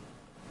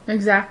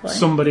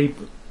somebody.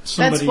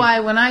 That's why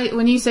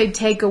when you say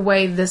take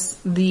away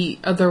the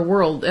other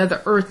world, the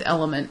other Earth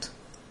element,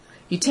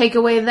 you take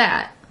away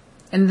that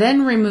and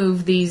then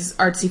remove these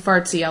artsy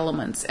fartsy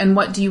elements, and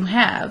what do you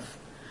have?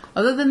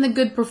 Other than the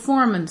good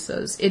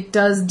performances, it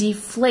does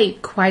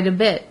deflate quite a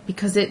bit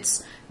because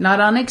it's not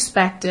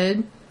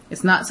unexpected.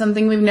 It's not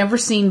something we've never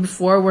seen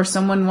before, where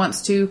someone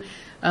wants to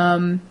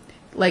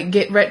like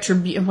get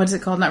retribution. What is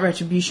it called? Not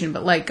retribution,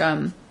 but like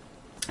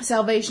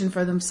salvation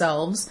for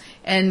themselves,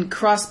 and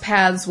cross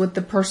paths with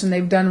the person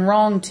they've done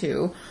wrong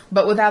to,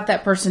 but without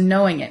that person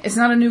knowing it. It's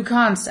not a new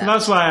concept.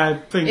 That's why I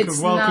think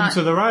of Welcome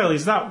to the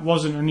Rileys. That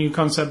wasn't a new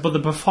concept, but the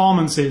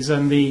performances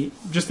and the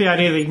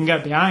idea that you can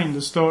get behind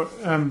the story,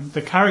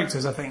 the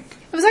characters, I think.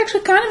 It was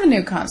actually kind of a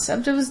new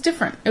concept. It was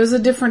different. It was a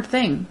different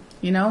thing,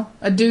 you know?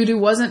 A dude who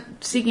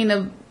wasn't seeking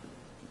a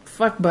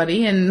fuck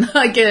buddy and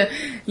like a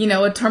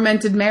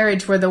tormented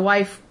marriage where the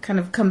wife kind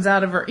of comes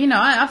out of her. You know,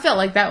 I felt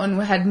like that one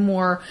had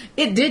more,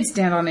 it did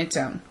stand on its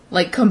own,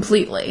 like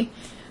completely.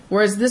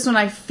 Whereas this one,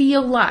 I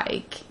feel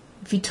like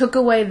if you took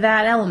away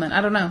that element,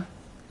 I don't know.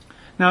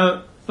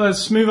 Now,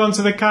 let's move on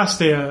to the cast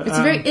here. It's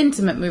a very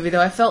intimate movie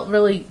though. I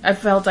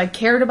felt I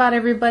cared about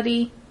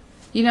everybody.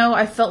 You know,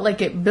 I felt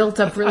like it built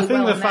up really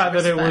well. I think the fact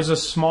that it was a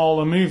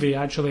smaller movie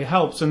actually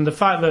helps, and the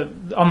fact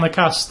that on the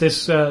cast,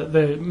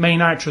 the main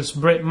actress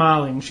Brit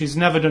Marling, she's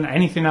never done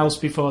anything else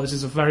before. This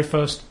is her very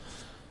first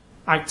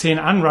acting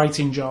and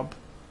writing job.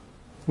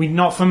 We're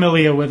not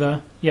familiar with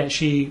her yet.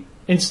 She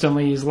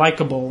instantly is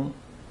likable.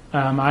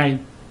 I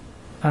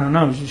don't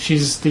know.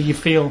 You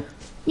feel.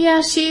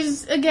 Yeah,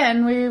 she's,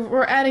 again,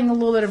 we're adding a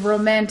little bit of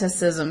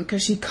romanticism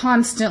because she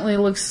constantly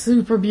looks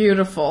super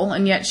beautiful,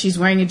 and yet she's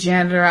wearing a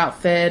janitor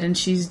outfit, and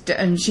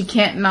she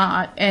can't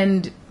not.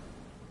 And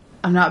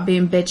I'm not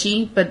being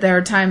bitchy, but there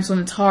are times when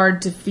it's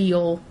hard to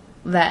feel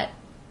that,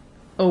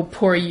 oh,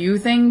 poor you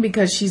thing,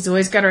 because she's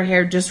always got her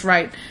hair just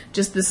right,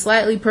 just the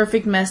slightly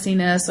perfect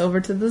messiness over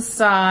to the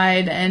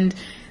side, and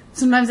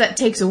sometimes that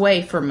takes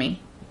away from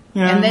me.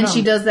 Yeah, and then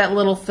she does that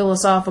little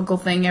philosophical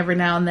thing every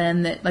now and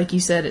then that, like you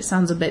said, it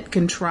sounds a bit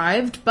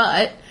contrived,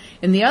 but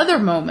In the other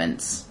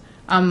moments,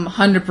 I'm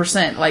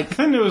 100% like... I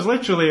think there was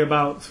literally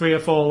about 3 or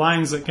 4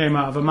 lines that came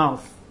out of her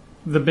mouth.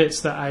 The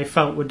bits that I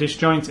felt were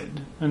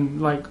disjointed.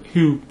 And, like,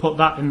 who put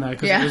that in there?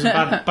 Because it was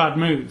a bad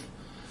move.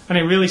 And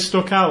it really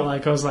stuck out.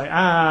 Like, I was like,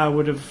 I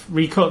would have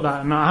recut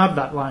that and not had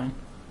that line.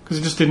 Because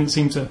it just didn't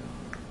seem to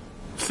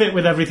fit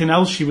with everything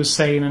else she was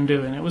saying and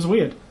doing. It was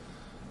weird.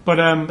 But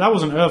that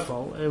wasn't her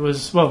fault. It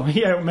was, well,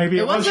 yeah, maybe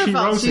it was. Her She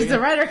fault. wrote She's it. the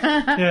writer.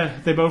 Yeah,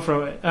 they both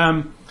wrote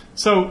it.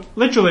 So,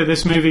 literally,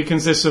 this movie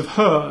consists of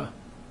her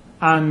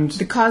and...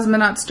 The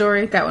cosmonaut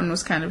story, that one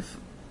was kind of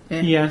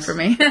Yes. for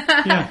me.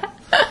 Yeah.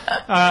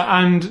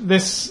 And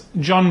this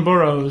John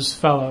Burroughs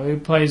fellow who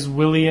plays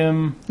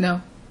William...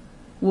 No.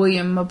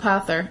 William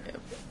Mapother.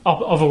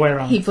 Other way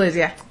around. He plays,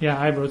 yeah. Yeah,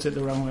 I wrote it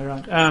the wrong way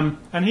around.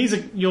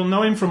 And you'll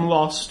know him from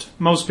Lost.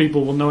 Most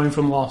people will know him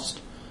from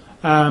Lost.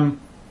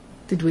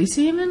 Did we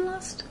see him in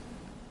Lost?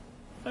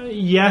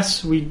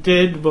 Yes, we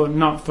did, but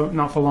not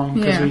for long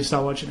because we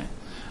started watching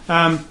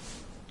it.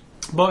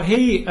 But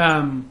he,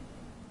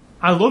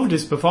 I loved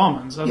his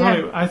performance. I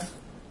thought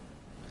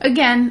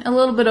Again, a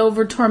little bit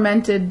over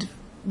tormented.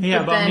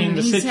 but I mean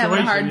the he's having a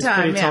situation hard is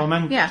time. pretty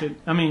tormented. Yeah.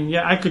 I mean,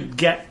 I could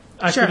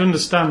Sure.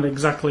 understand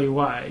exactly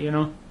why, you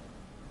know.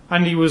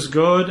 And he was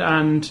good,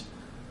 and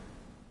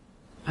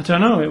I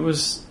don't know. It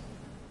was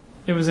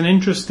an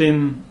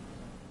interesting.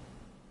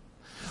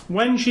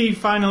 When she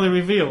finally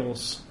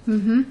reveals,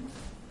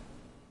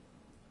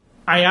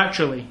 I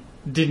actually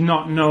did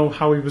not know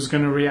how he was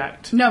going to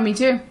react. No, me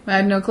too. I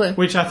had no clue.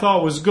 Which I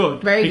thought was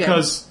good. Very good.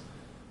 Because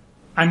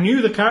I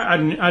knew the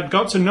character, I'd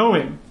got to know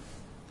him,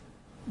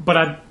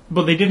 but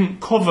they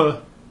didn't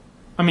cover.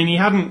 I mean, he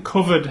hadn't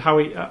covered how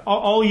he.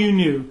 All you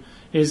knew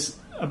is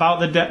about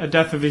the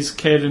death of his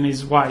kid and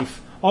his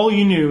wife. All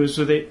you knew was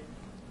that it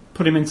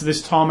put him into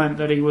this torment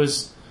that he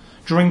was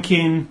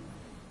drinking.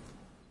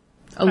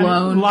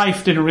 Alone. And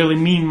life didn't really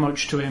mean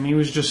much to him. He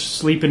was just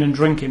sleeping and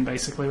drinking,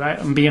 basically, right?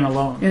 And being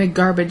alone. In a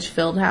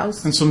garbage-filled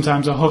house. And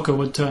sometimes a hooker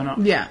would turn up.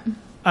 Yeah.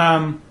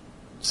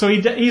 So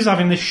he's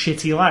having this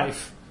shitty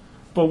life.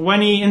 But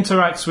when he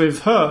interacts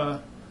with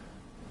her,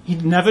 he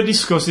never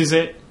discusses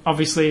it.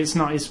 Obviously, it's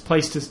not his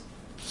place to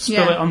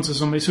spill it onto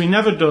somebody, so he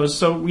never does.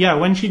 So, yeah,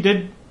 when she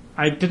did,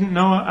 I didn't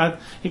know.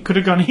 It could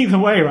have gone either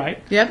way,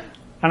 right? Yep.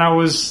 And I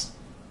was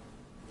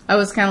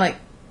kind of like...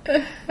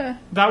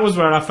 That was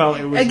where I felt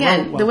it was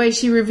Again, well. the way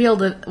she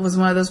revealed it was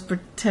one of those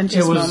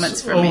pretentious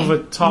moments for me. It was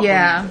over top.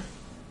 Yeah.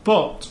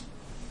 But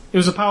it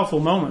was a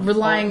powerful moment.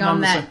 Relying on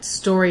that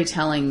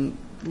storytelling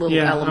little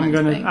element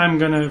thing. I'm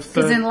gonna.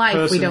 Because in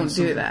life, we don't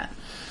do that.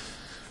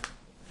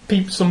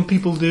 Some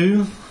people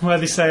do, where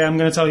they say, I'm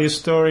going to tell you a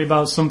story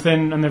about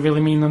something, and they really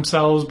mean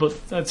themselves,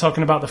 but they're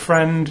talking about the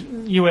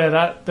friend. You hear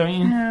that, don't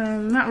you?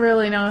 Not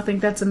really, no. I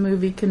think that's a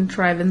movie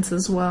contrivance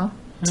as well.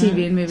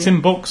 TV and movie. It's in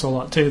books a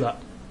lot, too,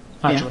 that.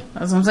 Actually. Yeah,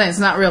 that's what I'm saying. It's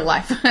not real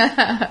life.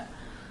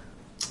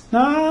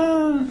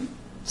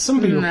 Some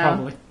people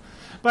probably.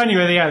 But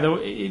anyway,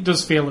 it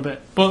does feel a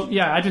bit. But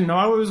yeah, I didn't know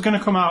how it was going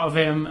to come out of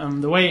him,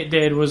 and the way it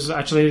did was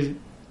actually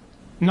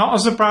not a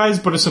surprise,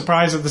 but a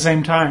surprise at the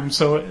same time.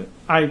 So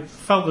I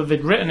felt that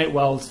they'd written it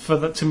well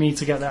to me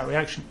to get that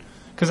reaction.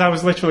 Because I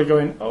was literally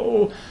going,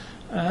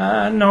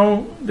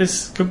 no,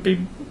 this could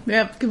be...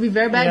 Yep, could be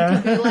very bad.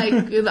 Yeah. Could be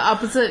like the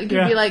opposite. It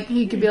could be like,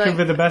 he could be like... Could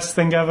be the best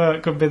thing ever.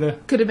 It could be the...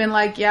 Could have been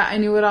like, yeah, I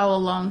knew it all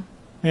along.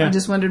 Yeah. I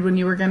just wondered when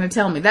you were going to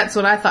tell me. That's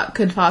what I thought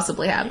could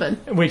possibly happen.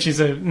 Which is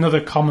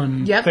another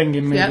common thing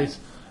in movies.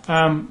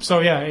 So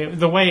yeah,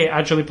 the way it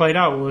actually played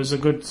out was a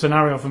good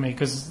scenario for me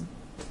because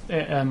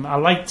I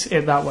liked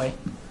it that way.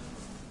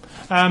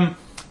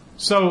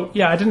 So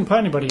yeah, I didn't put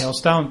anybody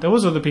else down. There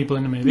was other people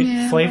in the movie.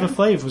 Yeah, Flavor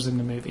Flav was in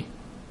the movie.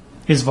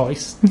 His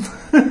voice.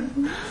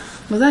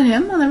 Was that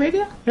him on the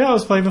radio? Yeah, it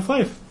was Flavor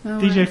Flav.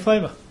 DJ right.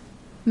 Flavor.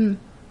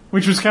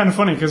 Which was kind of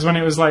funny because when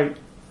it was like...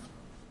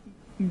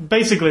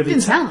 Basically,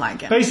 Didn't sound like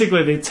him.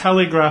 Basically, they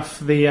telegraph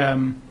the...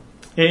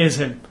 it is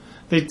him.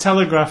 They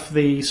telegraph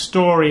the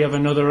story of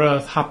Another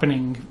Earth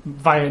happening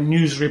via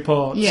news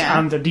reports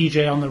and a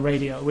DJ on the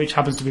radio, which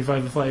happens to be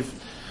Flavor Flav,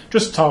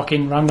 just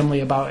talking randomly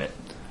about it.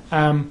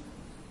 And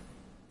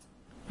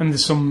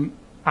there's some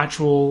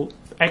actual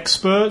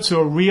experts who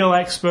are real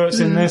experts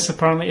in this,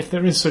 apparently, if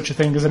there is such a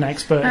thing as an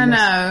expert in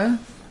know.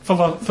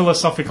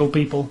 Philosophical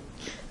people.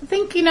 I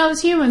think,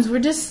 as humans, we're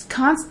just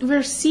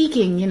we're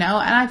seeking, and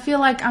I feel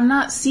like I'm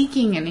not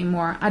seeking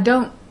anymore. I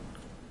don't...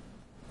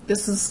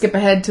 This is skip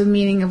ahead to the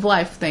meaning of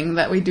life thing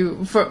that we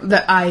do,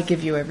 that I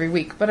give you every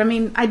week. But I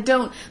mean, I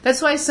don't...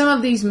 That's why some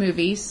of these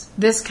movies,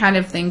 this kind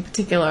of thing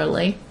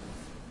particularly,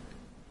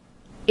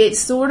 it's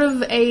sort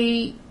of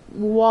a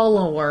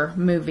wallower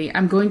movie.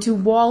 I'm going to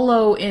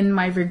wallow in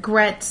my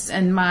regrets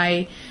and in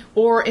my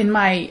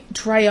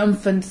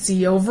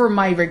triumphancy over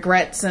my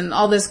regrets and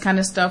all this kind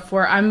of stuff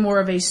where I'm more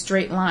of a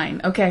straight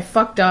line. Okay, I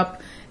fucked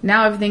up.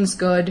 Now everything's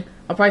good.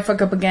 I'll probably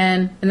fuck up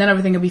again and then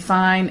everything will be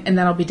fine and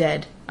then I'll be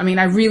dead. I mean,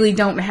 I really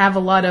don't have a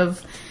lot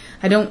of...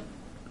 I don't...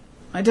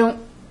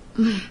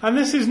 And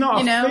this is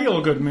not a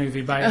feel-good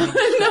movie by any means.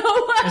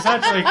 No. It's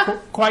actually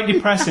quite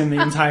depressing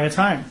the entire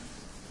time.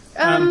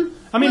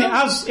 I mean,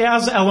 Well- it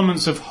has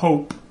elements of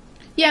hope.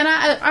 Yeah,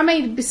 and I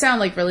may sound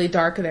like really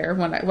dark there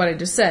when what I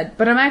just said,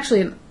 but I'm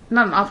actually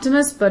not an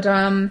optimist. But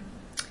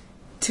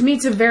to me,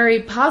 it's a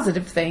very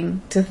positive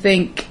thing to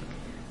think.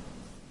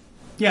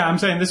 Yeah, I'm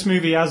saying this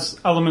movie has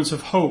elements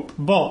of hope,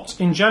 but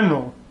in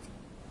general,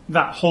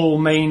 that whole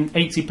main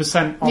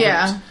 80% of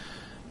Yeah. it,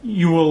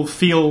 you will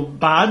feel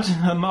bad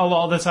a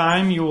lot of the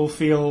time. You will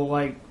feel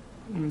like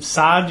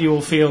sad. You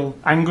will feel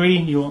angry.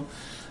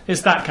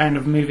 It's that kind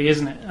of movie,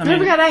 isn't it? I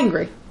never got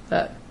angry,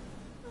 but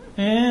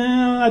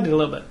I did a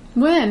little bit.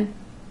 when?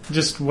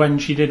 Just when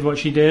she did what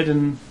she did,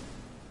 and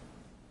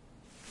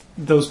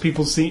those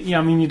people see. Yeah,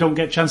 I mean, you don't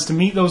get a chance to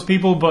meet those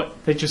people,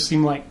 but they just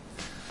seem like.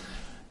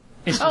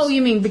 It's Oh, just-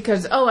 you mean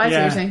because? Oh, I see what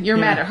Yeah, you're saying. You're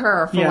yeah. mad at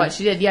her for Yeah. what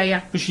she did. Yeah,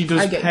 yeah. But she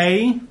does I get-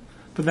 pay.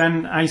 But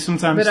then I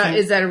sometimes But think,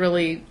 is that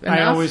really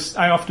enough?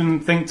 I often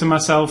think to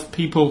myself,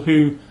 people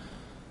who,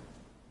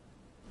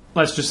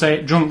 let's just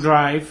say, drunk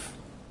drive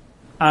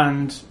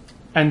and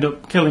end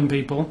up killing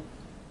people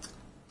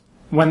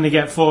when they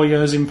get 4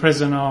 years in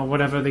prison or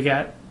whatever they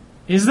get,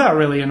 is that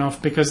really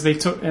enough? Because they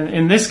took,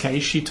 in this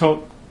case, she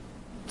took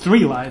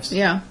 3 lives.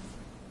 Yeah.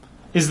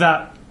 Is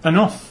that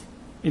enough?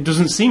 It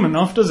doesn't seem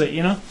enough, does it?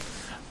 You know.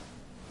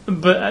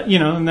 But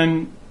and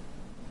then.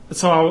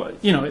 So,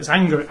 it's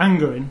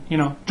angering,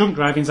 drunk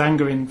driving's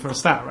angering for a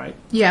start, right?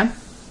 Yeah.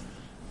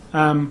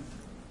 So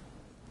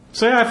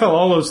yeah, I felt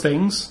all those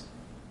things.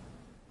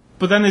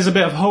 But then there's a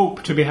bit of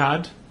hope to be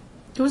had.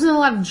 There wasn't a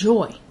lot of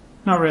joy.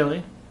 Not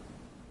really.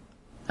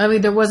 I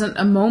mean, there wasn't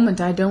a moment,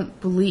 I don't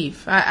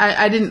believe.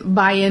 I didn't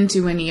buy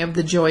into any of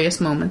the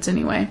joyous moments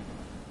anyway.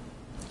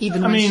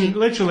 Even when she...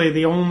 literally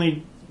the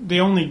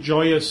only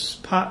joyous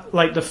part,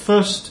 like the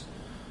first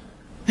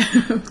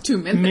 2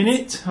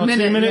 minutes. 2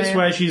 minutes yeah.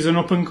 where she's an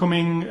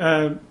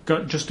up-and-coming,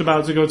 just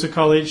about to go to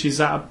college, she's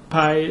at a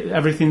pie,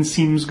 everything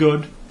seems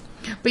good.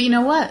 But you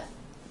know what?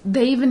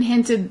 They even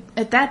hinted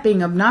at that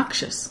being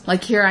obnoxious.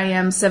 Like, here I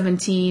am,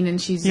 17, and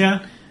she's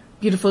Yeah. a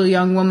beautiful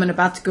young woman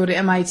about to go to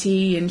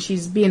MIT, and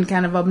she's being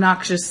kind of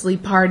obnoxiously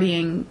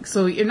partying.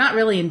 So you're not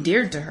really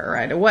endeared to her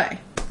right away.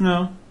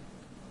 No.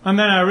 And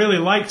then I really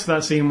liked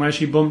that scene where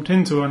she bumped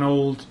into an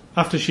old...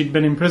 After she'd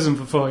been in prison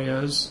for 4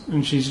 years,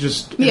 and she's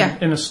just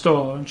in a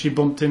store, and she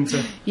bumped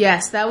into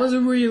Yes, that was a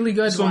really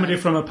good somebody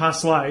one. from a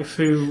past life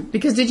who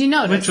Because did you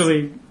notice?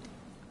 literally...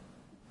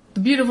 The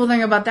beautiful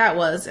thing about that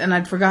was, and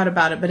I'd forgot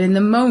about it, but in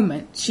the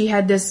moment, she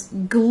had this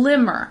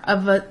glimmer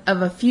of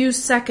a few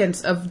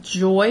seconds of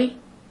joy,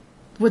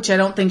 which I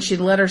don't think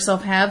she'd let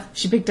herself have.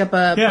 She picked up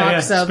a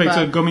box of speaks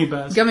of gummy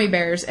bears. gummy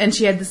bears, and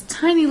she had this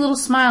tiny little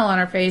smile on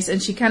her face,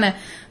 and she kind of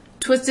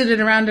twisted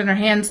it around in her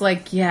hands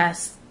like,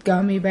 yes,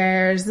 gummy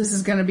bears, this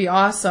is going to be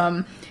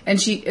awesome. And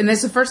this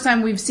is the first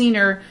time we've seen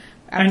her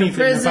after Anything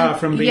prison. apart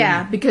from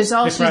being because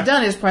all depressed. she's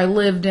done is probably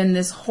lived in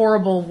this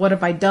horrible what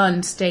have I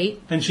done state.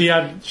 And she's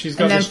got And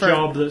then this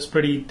job that's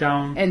pretty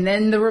down. And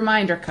then the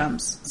reminder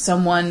comes.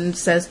 Someone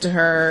says to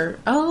her,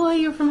 oh,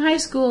 you're from high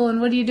school, and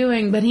what are you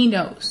doing? But he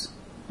knows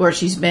where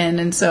she's been,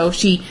 and so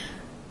she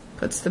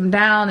puts them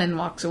down and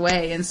walks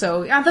away. And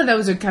so I thought that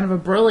was a kind of a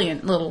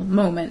brilliant little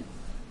moment.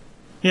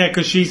 Yeah,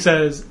 because he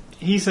says,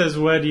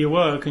 where do you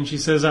work? And she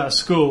says, at a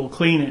school,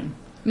 cleaning.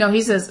 No,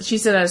 she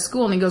said at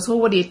school, and he goes, well,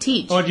 what do you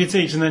teach? What do you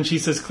teach? And then she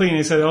says, cleaning.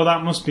 He said, oh,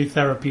 that must be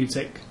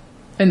therapeutic.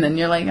 And then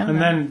you're like, oh.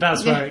 And then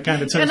that's where it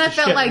kind of turns And I to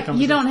felt shit. like,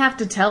 you don't have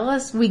to tell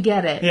us. We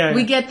get it. Yeah,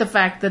 We yeah. get the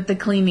fact that the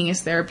cleaning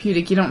is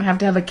therapeutic. You don't have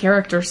to have a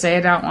character say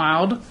it out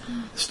loud.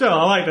 Still,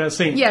 I like that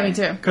scene. Yeah, me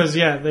too. Because,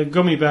 the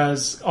gummy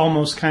bears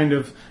almost kind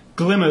of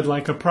glimmered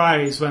like a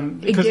prize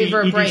because gave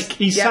her a break.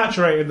 he Yep.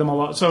 saturated them a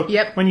lot. So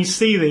Yep. when you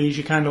see these,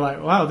 you're kind of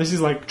like, wow, this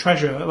is like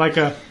treasure, like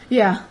a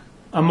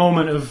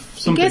moment of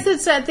something. I guess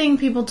it's that thing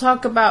people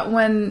talk about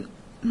when,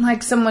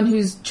 like, someone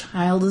whose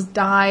child has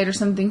died or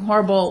something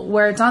horrible,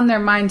 where it's on their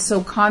mind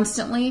so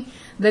constantly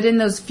that in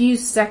those few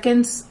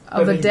seconds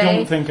of That a they day,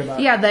 don't think about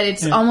it. that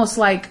it's almost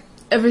like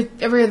every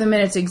other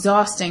minute's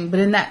exhausting. But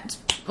in that,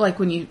 like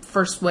when you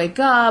first wake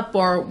up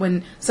or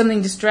when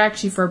something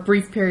distracts you for a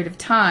brief period of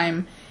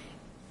time,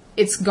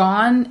 it's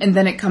gone and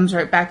then it comes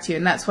right back to you.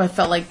 And that's why I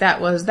felt like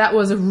that was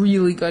a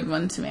really good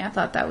one to me. I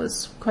thought that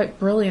was quite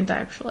brilliant,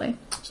 actually.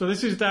 So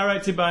this is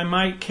directed by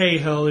Mike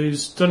Cahill,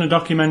 who's done a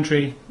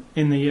documentary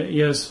in the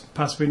years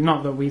past,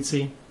 not that we'd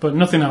see, but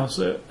nothing else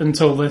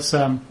until this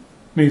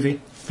movie.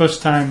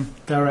 First time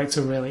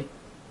director, really.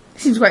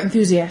 Seems quite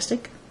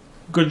enthusiastic.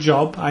 Good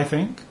job, I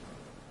think.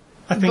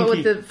 But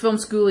with the film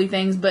schooly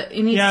things, but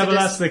it needs to but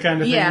that's the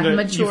kind of thing that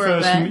mature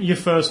your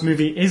first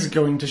movie is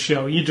going to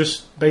show. You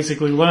just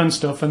basically learn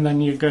stuff and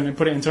then you're going to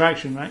put it into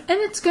action, right? And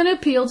it's going to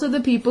appeal to the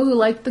people who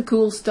like the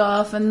cool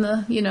stuff and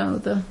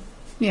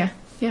yeah.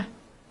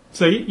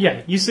 So,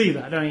 you see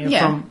that, don't you?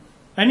 Yeah. From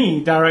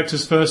any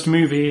director's first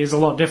movie is a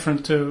lot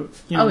different to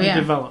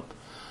develop.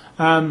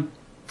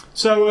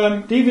 So,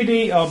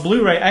 DVD or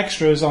Blu-ray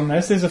extras on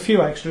this. There's a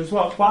few extras.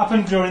 What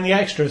happened during the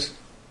extras?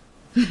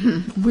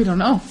 We don't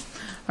know.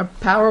 Our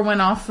power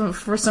went off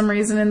for some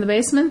reason in the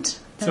basement.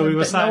 So we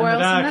were but sat in nowhere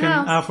the else dark the and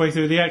house. halfway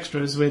through the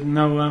extras with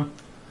no...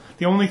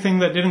 the only thing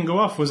that didn't go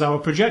off was our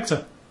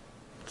projector.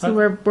 So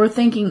we're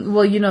thinking,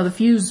 well, the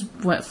fuse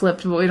flipped,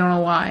 but we don't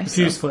know why. The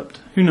fuse flipped.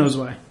 Who knows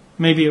why?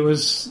 Maybe it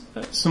was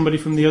somebody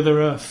from the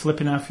other Earth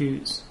flipping our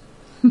fuse.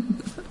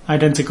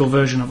 Identical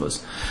version of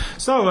us.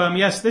 So,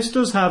 yes, this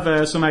does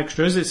have some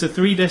extras. It's a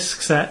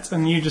 3-disc set,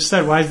 and you just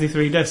said, why is the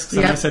 3 discs?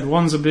 And I said,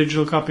 one's a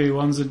digital copy,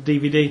 one's a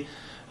DVD,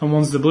 and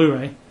one's the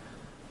Blu-ray.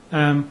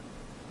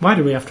 Why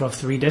do we have to have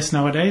 3 discs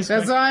nowadays?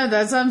 That's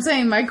what I'm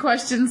saying. My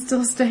question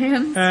still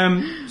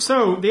stands.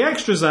 So, the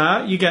extras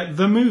are, you get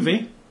the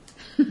movie.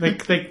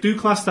 They do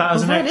class that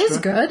as an extra. That is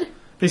good.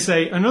 They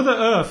say, Another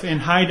Earth in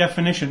high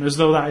definition, as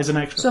though that is an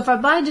extra. So if I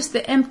buy just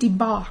the empty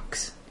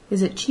box,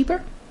 is it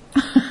cheaper?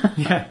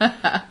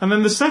 Yeah. And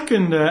then the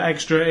second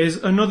extra is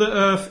Another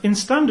Earth in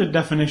standard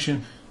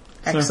definition.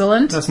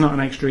 Excellent. So that's not an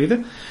extra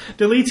either.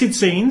 Deleted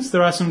scenes.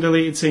 There are some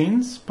deleted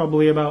scenes.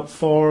 Probably about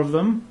 4 of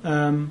them.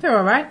 They're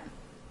alright.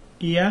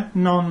 Yeah,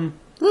 none.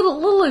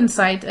 Little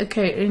insight.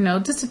 Okay,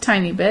 just a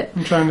tiny bit.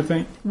 I'm trying to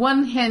think.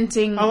 One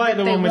hinting I like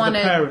that the one with the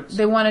parents.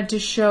 They wanted to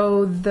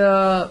show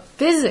the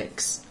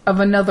physics of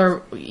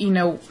another,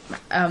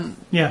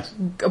 yes,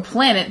 a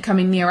planet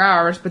coming near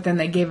ours, but then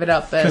they gave it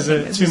up as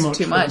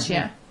too much.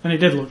 Yeah. And it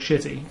did look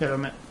shitty, gotta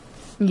admit.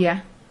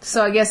 Yeah.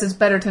 So I guess it's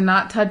better to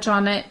not touch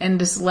on it and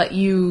just let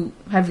you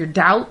have your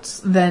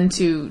doubts than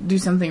to do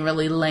something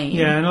really lame.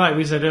 Yeah, and like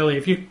we said earlier,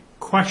 if you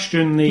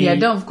question the... Yeah,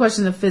 don't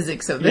question the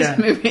physics of this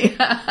movie.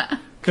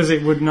 Because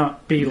it would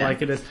not be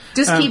like it is.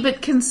 Just keep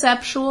it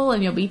conceptual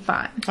and you'll be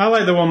fine. I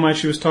like the one where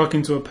she was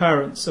talking to her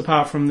parents,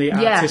 apart from the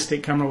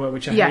artistic camera work,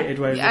 which I hated.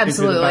 Where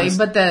absolutely,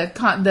 but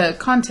the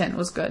content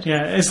was good.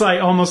 Yeah, it's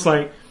almost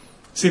like...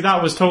 See,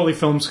 that was totally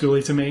film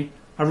schooly to me.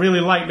 I really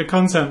liked the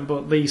content,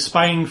 but the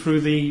spying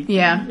through the...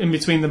 in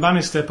between the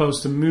banister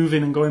posts and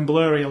moving and going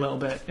blurry a little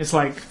bit. It's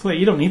like,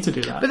 you don't need to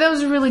do that. But that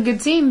was a really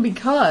good scene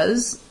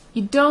because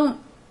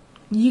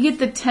you get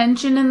the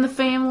tension in the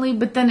family,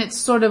 but then it's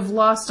sort of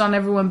lost on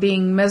everyone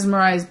being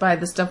mesmerized by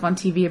the stuff on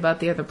TV about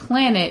the other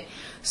planet.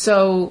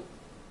 So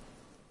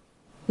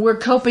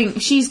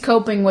she's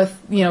coping with,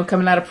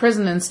 coming out of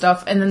prison and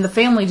stuff, and then the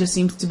family just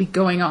seems to be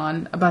going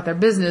on about their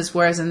business,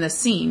 whereas in this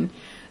scene,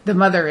 the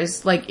mother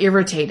is,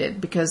 irritated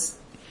because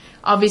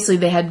obviously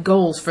they had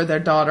goals for their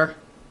daughter.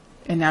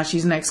 And now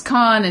she's an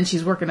ex-con, and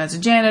she's working as a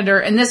janitor.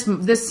 And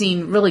this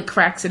scene really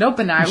cracks it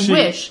open.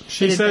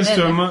 She says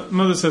to her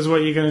mother, says,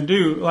 "What are you going to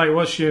do?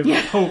 What's your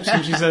hopes?"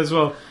 And she says,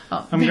 "Well,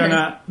 I'm going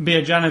to be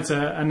a janitor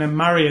and then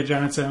marry a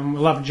janitor, and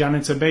we'll have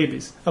janitor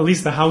babies. At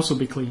least the house will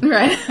be clean."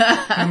 Right.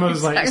 And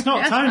mother's like, "It's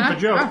not time for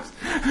jokes."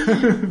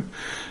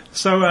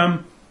 So,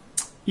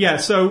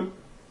 so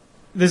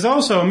there's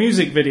also a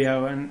music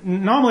video, and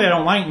normally I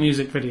don't like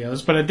music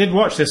videos, but I did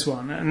watch this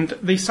one, and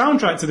the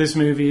soundtrack to this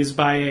movie is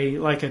by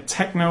a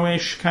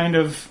techno-ish kind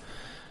of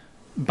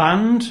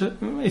band,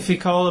 if you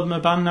call them a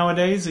band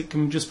nowadays. It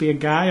can just be a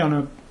guy on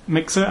a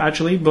mixer,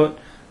 actually, but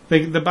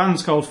the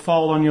band's called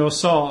Fall on Your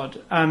Sword,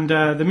 and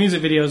the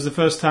music video is the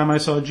first time I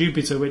saw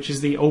Jupiter, which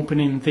is the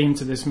opening theme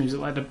to this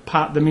music,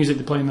 the music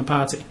they play in the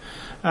party.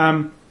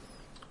 And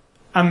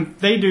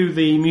they do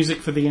the music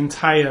for the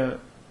entire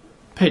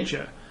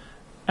picture.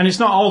 And it's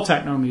not all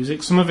techno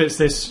music. Some of it's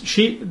this.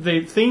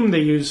 The theme they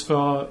use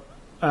for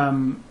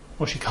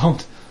what's she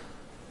called?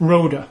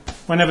 Rhoda.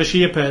 Whenever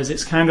she appears,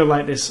 it's kind of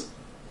like this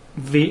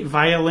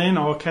violin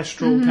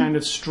orchestral kind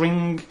of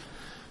string,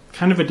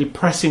 kind of a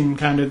depressing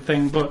kind of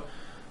thing. But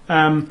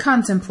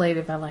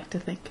contemplative, I like to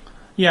think.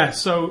 Yeah.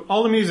 So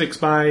all the music's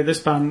by this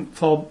band,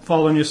 Fall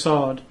on Your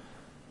Sword,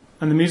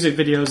 and the music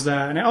video's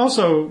there. And it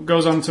also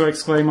goes on to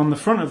exclaim on the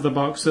front of the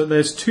box that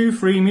there's 2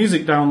 free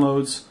music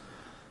downloads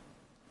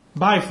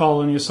by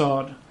Fall on Your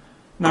Sword.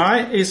 Now,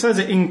 it says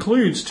it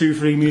includes 2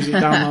 free music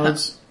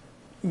downloads.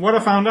 What I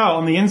found out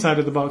on the inside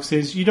of the box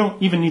is you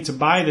don't even need to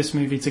buy this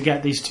movie to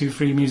get these 2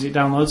 free music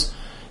downloads.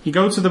 You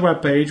go to the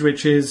webpage,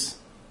 which is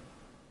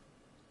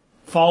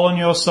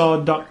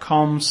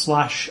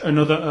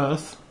fallonyoursword.com/Another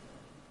Earth,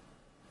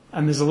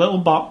 and there's a little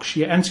box.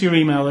 You enter your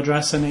email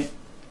address, and it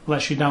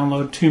lets you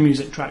download 2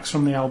 music tracks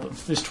from the album.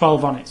 There's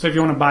 12 on it. So if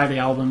you want to buy the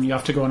album, you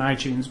have to go on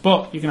iTunes,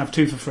 but you can have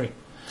 2 for free.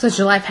 Such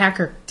a life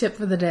hacker tip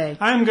for the day.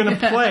 I'm going to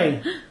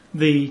play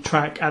the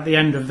track at the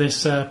end of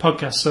this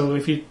podcast, so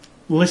if you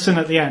listen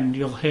at the end,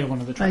 you'll hear one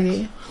of the tracks.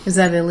 Okay. Is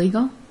that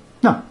illegal?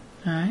 No.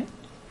 Alright.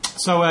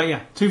 So,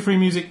 2 free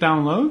music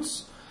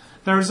downloads.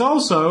 There is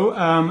also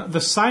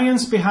the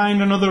science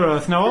behind Another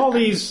Earth. Now, all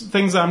these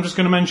things that I'm just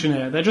going to mention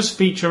here, they're just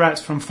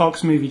featurettes from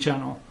Fox Movie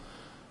Channel.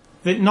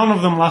 None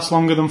of them last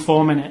longer than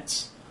 4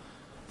 minutes.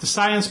 The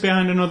science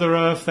behind Another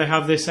Earth, they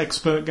have this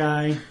expert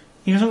guy.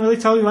 He doesn't really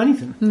tell you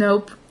anything.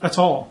 Nope. At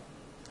all.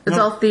 It's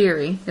all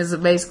theory, is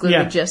basically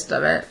the gist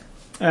of it.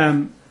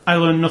 I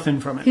learned nothing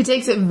from it. He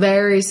takes it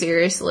very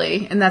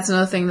seriously, and that's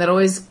another thing that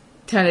always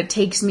kind of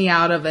takes me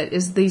out of it,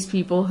 is these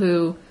people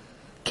who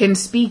can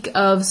speak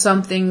of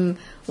something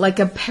like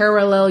a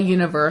parallel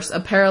universe, a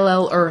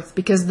parallel Earth,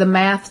 because the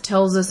math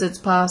tells us it's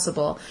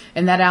possible,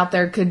 and that out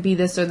there could be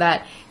this or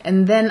that.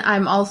 And then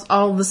I'm all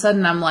of a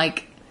sudden I'm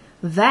like,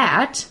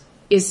 that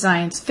is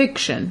science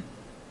fiction.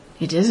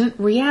 It isn't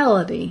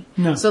reality.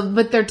 No. So,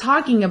 but they're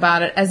talking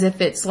about it as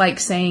if it's like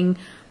saying,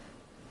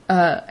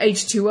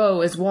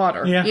 H2O is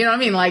water. Yeah. You know what I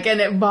mean? Like, and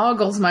it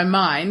boggles my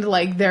mind.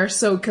 Like, they're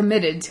so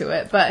committed to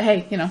it. But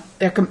hey, you know,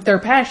 they're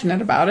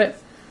passionate about it.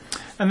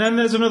 And then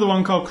there's another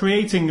one called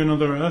Creating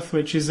Another Earth,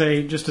 which is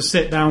just a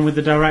sit down with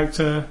the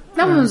director.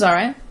 That one's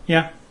alright.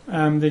 Yeah,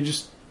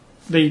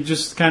 they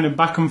just kind of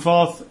back and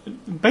forth,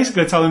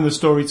 basically telling the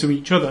story to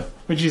each other,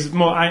 which is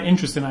more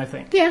interesting, I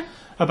think. Yeah.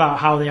 About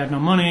how they had no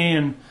money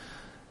and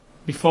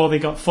before they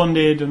got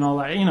funded and all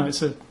that. You know,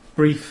 it's a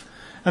brief.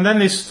 And then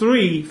there's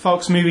 3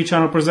 Fox Movie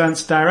Channel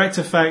presents Direct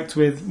Effect,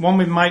 with one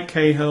with Mike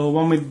Cahill,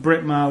 one with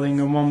Britt Marling,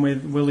 and one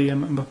with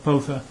William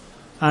Bapotha.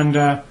 And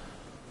they're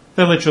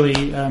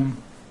literally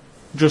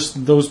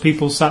just those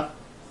people sat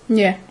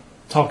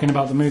talking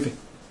about the movie.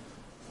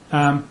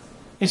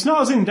 It's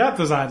not as in-depth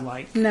as I'd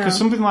like. No. Because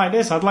something like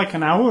this, I'd like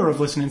an hour of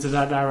listening to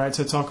that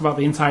director talk about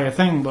the entire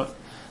thing, but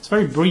it's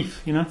very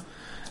brief, you know.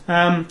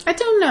 I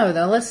don't know,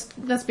 though.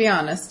 Let's be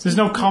honest. There's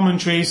no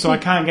commentary, so I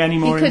can't get any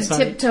more You could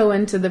insight. tiptoe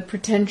into the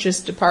pretentious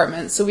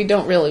department, so I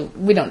don't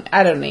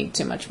need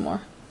too much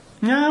more.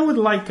 Yeah, I would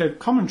like a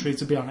commentary,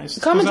 to be honest.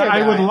 'Cause Commentary,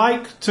 I would right.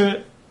 like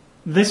to...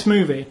 This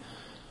movie,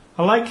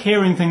 I like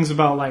hearing things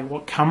about, like,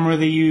 what camera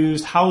they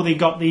used, how he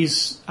got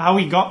these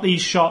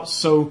shots,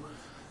 so...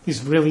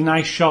 These really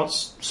nice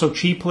shots so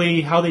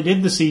cheaply, how they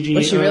did the CG.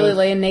 Was she really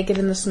laying naked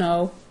in the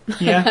snow?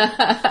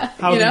 Yeah.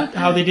 How, You know?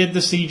 how they did the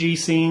CG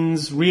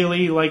scenes,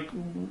 really, like,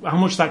 how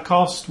much that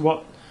cost,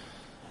 what...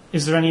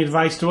 Is there any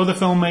advice to other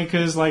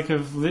filmmakers, like,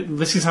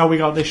 this is how we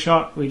got this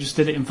shot, we just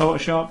did it in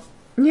Photoshop?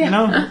 Yeah. You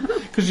know?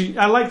 Because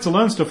I like to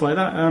learn stuff like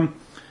that.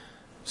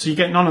 So you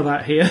get none of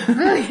that here.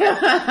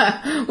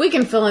 We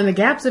can fill in the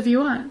gaps if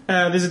you want.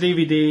 There's a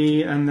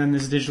DVD and then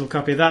there's a digital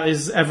copy. That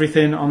is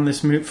everything on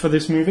this for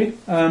this movie.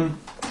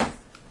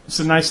 It's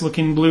a nice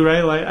looking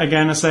Blu-ray. Like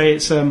again, I say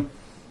it's not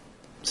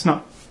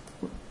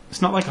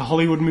like a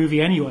Hollywood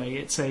movie anyway.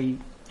 It's a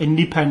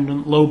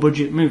independent, low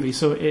budget movie,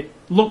 so it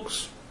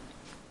looks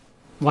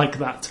like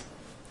that.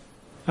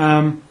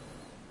 Anything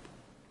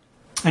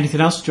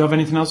else? Do you have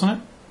anything else on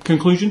it?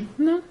 Conclusion?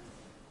 No.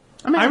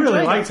 I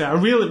really liked it. I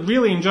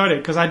really enjoyed it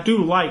because I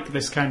do like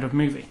this kind of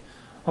movie.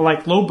 I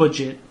like low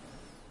budget,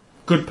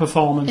 good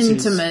performances.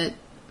 Intimate.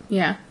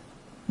 Yeah.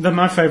 They're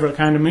my favourite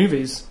kind of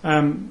movies.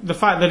 The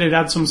fact that it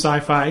had some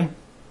sci-fi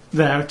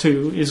there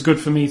too is good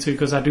for me too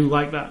because I do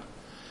like that.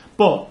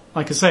 But,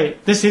 like I say,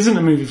 this isn't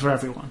a movie for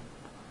everyone.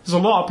 There's a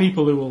lot of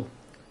people who will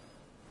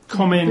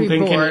come in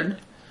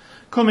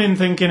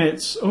thinking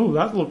it's, oh,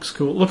 that looks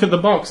cool. Look at the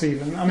box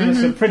even. I mean,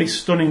 it's a pretty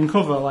stunning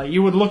cover. Like,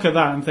 you would look at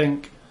that and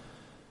think,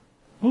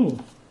 oh,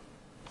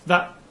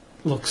 that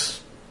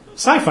looks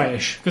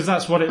sci-fi-ish, because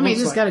that's what it looks like.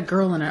 It's just got a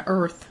girl in an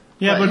earth.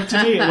 Yeah, but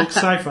to me it looks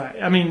sci-fi.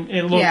 I mean,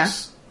 it looks... Yeah.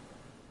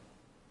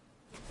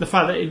 The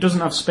fact that it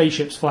doesn't have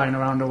spaceships flying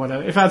around or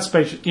whatever. If it had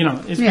spaceships, you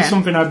know, it's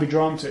something I'd be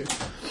drawn to.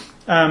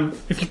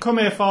 If you come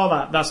here for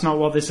that, that's not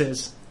what this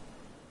is.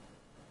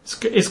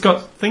 It's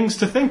got things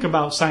to think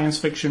about science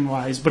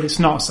fiction-wise, but it's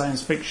not a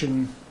science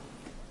fiction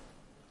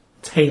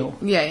tale.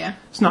 Yeah, yeah.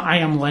 It's not I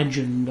Am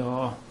Legend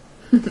or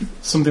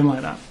something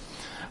like that.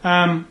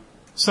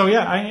 So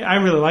yeah, I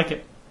really like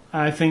it.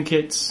 I think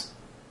I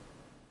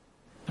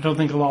don't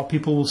think a lot of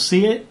people will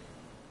see it.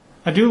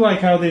 I do like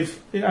how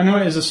I know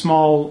it is a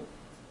small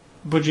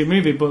budget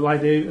movie, but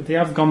like they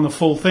have gone the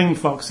full thing,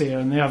 Fox here,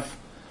 and they have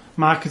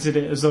marketed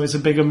it as though it's a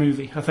bigger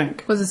movie, I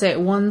think. What does it say? It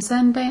won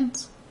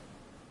Sundance?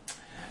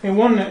 It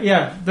won,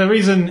 yeah. The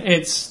reason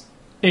it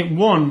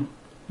won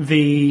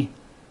the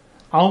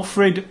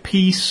Alfred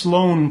P.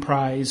 Sloan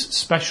Prize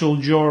Special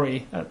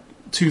Jury at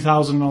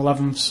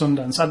 2011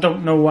 Sundance. I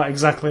don't know what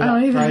exactly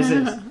that prize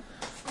is,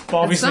 but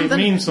obviously it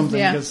means something.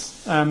 Yeah.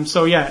 Because,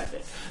 so yeah,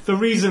 the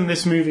reason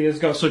this movie has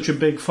got such a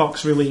big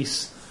Fox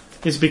release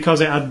is because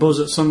it had buzz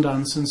at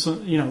Sundance, and so,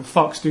 you know,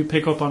 Fox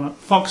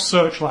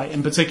Searchlight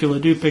in particular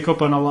do pick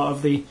up on a lot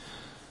of the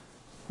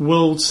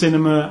world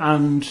cinema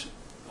and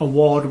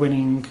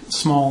award-winning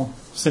small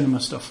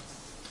cinema stuff.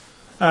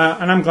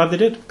 And I'm glad they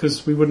did,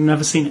 because we would have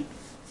never seen it.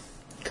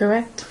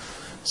 Correct.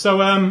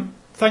 So,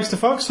 thanks to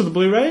Fox for the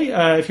Blu-ray.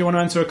 If you want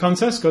to enter a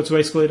contest, go to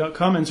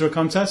ascully.com, enter a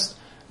contest.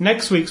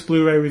 Next week's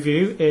Blu-ray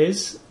review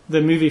is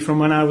the movie from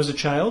when I was a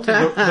child,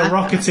 The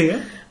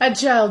Rocketeer. A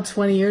child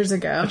 20 years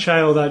ago. A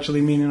child,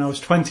 actually, meaning I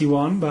was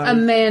 21. But A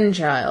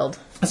man-child.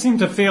 I seem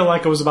to feel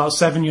like I was about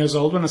 7 years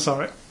old when I saw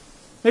it.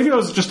 Maybe I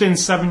was just in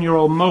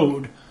 7-year-old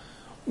mode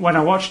when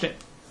I watched it.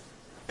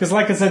 Because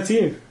like I said to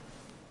you,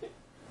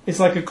 it's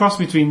like a cross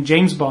between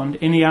James Bond,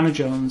 Indiana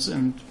Jones,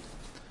 and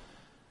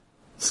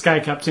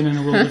Sky Captain in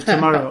the World of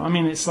Tomorrow. I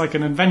mean, it's like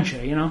an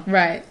adventure, you know?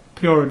 Right.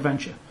 Pure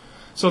adventure.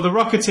 So The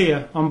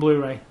Rocketeer on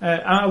Blu-ray.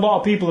 A lot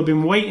of people have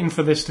been waiting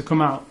for this to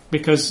come out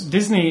because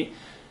Disney...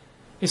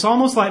 It's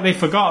almost like they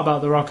forgot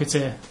about The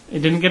Rocketeer. It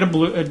didn't get a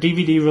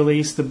DVD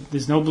release.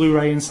 There's no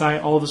Blu-ray in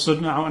sight. All of a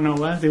sudden, out of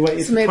nowhere, they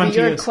waited for 20 years.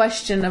 So maybe your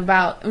question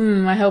about,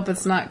 I hope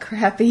it's not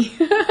crappy.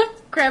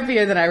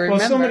 Crappier than I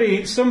remember.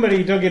 Well,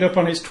 somebody dug it up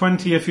on its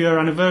 20th year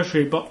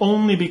anniversary, but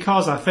only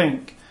because I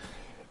think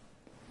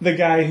the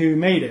guy who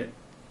made it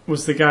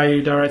was the guy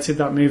who directed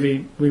that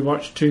movie we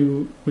watched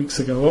 2 weeks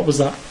ago. What was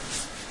that?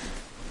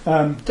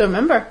 Don't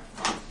remember.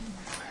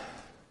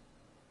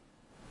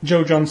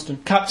 Joe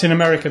Johnston, Captain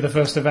America: The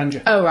First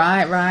Avenger. Oh,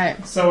 right.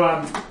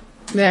 So,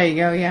 There you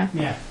go, yeah.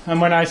 yeah.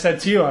 And when I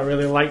said to you I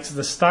really liked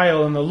the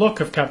style and the look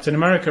of Captain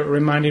America, it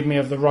reminded me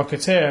of the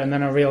Rocketeer, and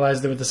then I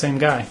realised they were the same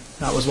guy.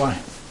 That was why.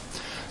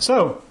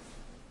 So,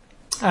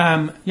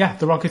 yeah,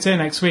 the Rocketeer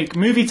next week.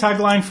 Movie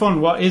tagline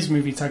fun. What is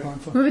movie tagline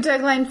fun? Movie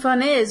tagline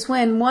fun is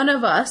when one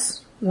of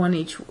us, one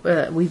each,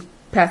 we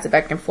pass it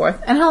back and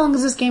forth. And how long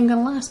is this game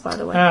going to last, by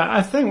the way?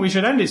 I think we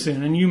should end it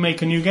soon, and you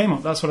make a new game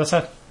up. That's what I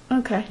said.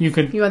 Okay. You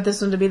could. You want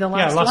this one to be the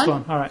last one? Yeah, last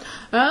one. All right.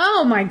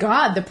 Oh my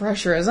god, the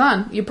pressure is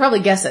on. You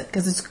probably guess it,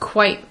 because it's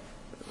quite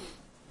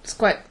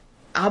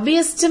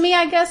obvious to me,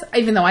 I guess.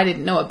 Even though I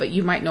didn't know it, but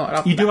you might know it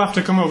off You the do bat. have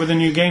to come up with a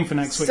new game for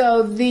next week.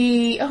 So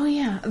the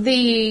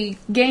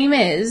game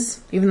is,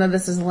 even though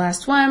this is the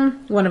last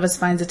one of us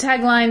finds a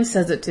tagline,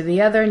 says it to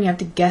the other, and you have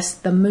to guess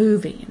the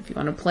movie. If you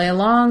want to play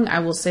along,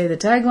 I will say the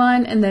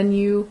tagline, and then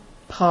you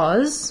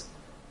pause,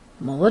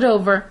 mull it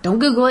over, don't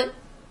Google it,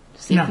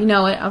 see if you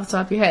know it off the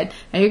top of your head.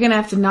 Now you're going to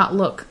have to not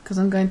look, because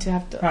I'm going to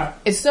have to... Right.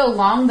 It's so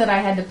long that I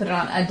had to put it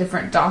on a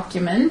different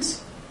document,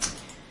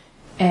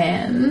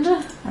 and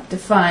I have to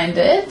find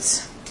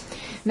it.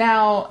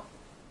 Now...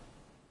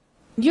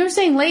 You're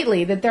saying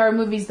lately that there are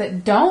movies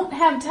that don't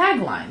have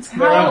taglines.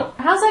 How's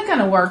that going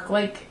to work?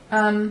 Like,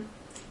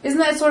 isn't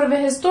that sort of a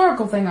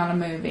historical thing on a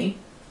movie?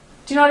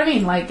 Do you know what I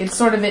mean? Like, it's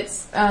sort of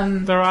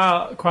There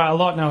are quite a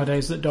lot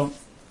nowadays that don't.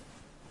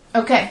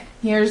 Okay,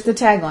 here's the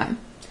tagline.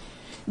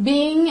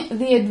 Being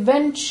the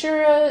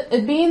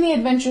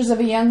adventures of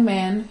a young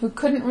man who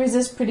couldn't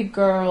resist pretty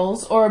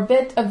girls or a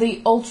bit of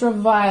the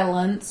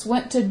ultra-violence,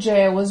 went to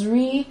jail, was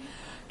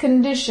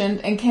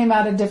reconditioned, and came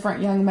out a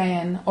different young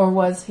man. Or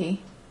was he?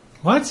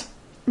 What?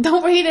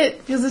 Don't read it,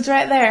 because it's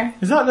right there.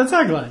 Is that the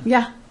tagline?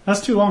 Yeah.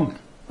 That's too long.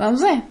 What I'm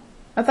saying.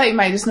 I thought you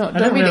might just know it.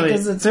 Don't read it,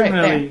 because it's right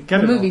there.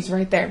 The movie's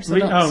right there, so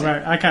don't see it.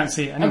 Right. I can't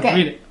see it. I know. Okay.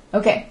 Read it.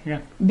 Okay.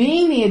 Yeah.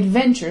 Being the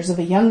adventures of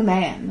a young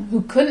man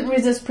who couldn't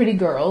resist pretty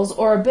girls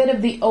or a bit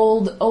of the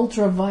old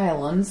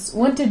ultra-violence,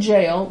 went to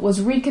jail, was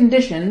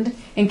reconditioned,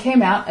 and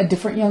came out a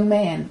different young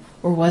man.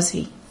 Or was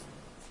he?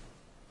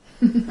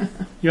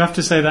 You have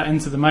to say that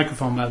into the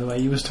microphone, by the way.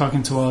 You was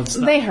talking towards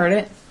that. They heard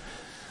it.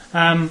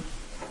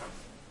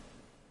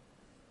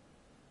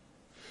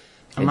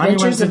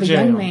 Adventures of a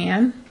young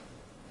man,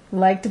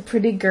 liked the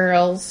pretty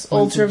girls,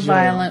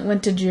 ultra-violent,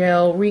 went to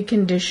jail,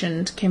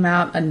 reconditioned, came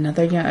out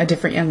a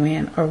different young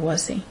man. Or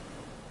was he?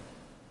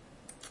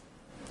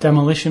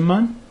 Demolition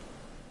Man?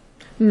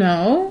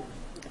 No.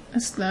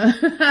 That's not,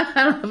 I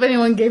don't know if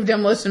anyone gave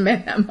Demolition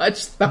Man that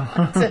much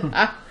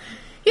thought.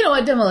 You know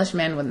what? Demolition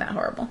Man wasn't that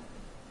horrible.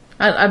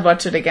 I'd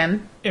watch it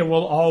again. It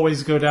will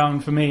always go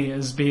down for me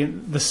as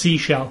being the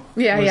seashell.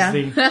 Yeah.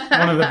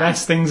 One of the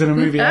best things in a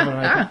movie ever,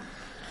 I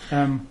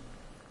think.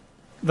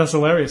 That's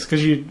hilarious,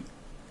 because you...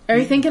 Are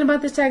you thinking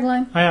about this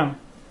tagline? I am.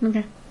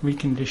 Okay.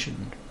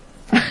 Reconditioned.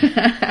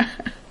 I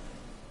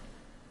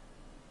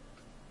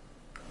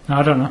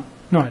don't know.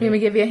 No idea. Let me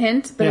give you a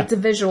hint, but Yeah. it's a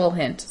visual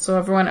hint. So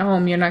everyone at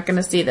home, you're not going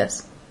to see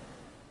this.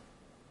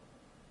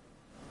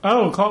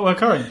 Oh,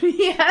 Clockwork Orange.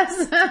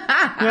 Yes.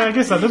 Yeah, I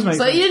guess that does make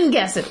So sense. you didn't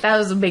guess it. That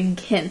was a big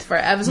hint for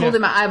it. I was holding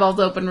my eyeballs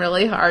open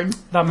really hard.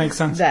 That makes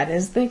sense. That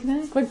is the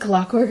thing. With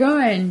Clockwork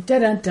Orange.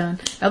 Dun dun dun.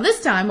 Now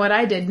this time,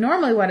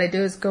 normally what I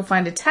do is go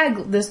find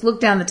look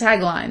down the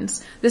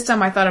taglines. This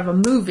time I thought of a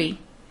movie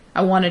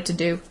I wanted to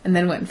do, and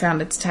then went and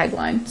found its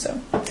tagline. So,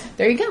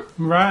 there you go.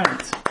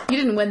 Right. You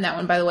didn't win that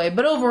one, by the way,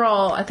 but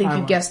overall, I think I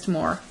you won. guessed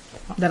more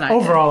than I did.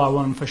 Overall, I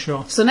won for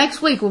sure. So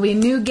next week will be a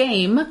new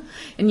game,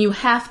 and you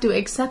have to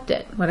accept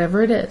it,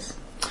 whatever it is.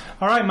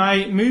 All right,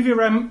 my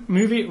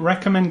movie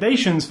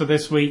recommendations for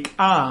this week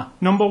are,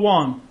 number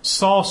 1,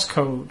 Source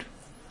Code.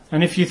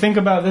 And if you think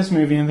about this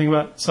movie and think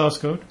about Source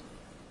Code...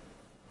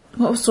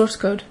 What was Source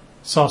Code?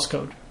 Source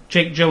Code.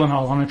 Jake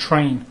Gyllenhaal on a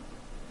train.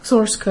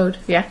 Source Code,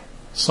 yeah.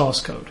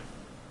 Source Code.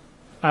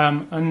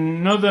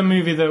 Another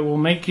movie that will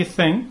make you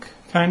think,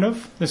 kind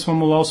of. This one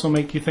will also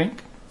make you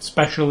think,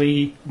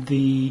 especially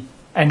the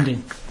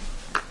ending,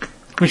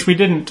 which we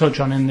didn't touch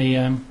on in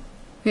the...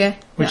 Yeah.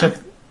 Which no. I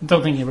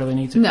don't think you really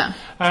need to. No.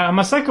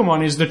 My second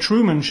one is The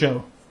Truman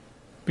Show,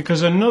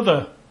 because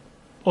another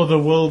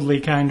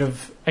otherworldly kind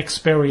of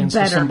experience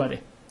for somebody.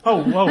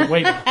 Oh, whoa,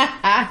 wait.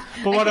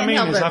 But what I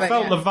mean is, I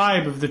felt the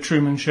vibe of The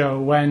Truman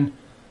Show when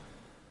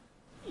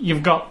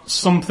you've got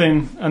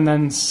something and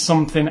then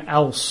something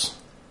else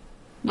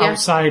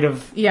outside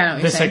of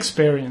this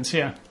experience,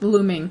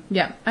 Looming.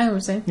 Yeah, I know what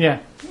you're saying. Yeah,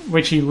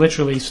 which he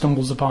literally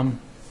stumbles upon.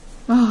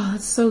 Oh,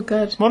 that's so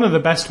good. One of the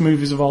best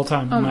movies of all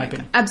time, in my God.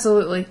 opinion.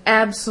 Absolutely.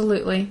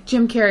 Absolutely.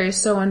 Jim Carrey is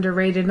so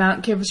underrated, and I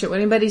don't give a shit what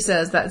anybody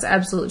says. That's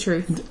absolute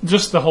truth.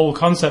 Just the whole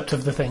concept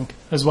of the thing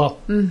as well.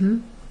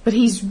 Mm-hmm. But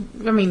he's,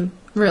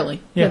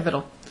 really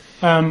pivotal.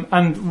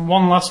 And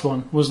one last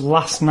one was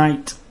Last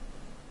Night,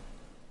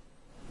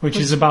 which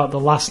is about the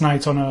last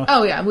night on Earth.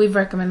 Oh, yeah, we've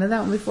recommended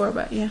that one before,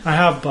 but yeah. I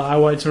have, but I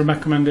wanted to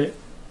recommend it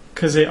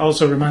because it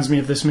also reminds me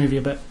of this movie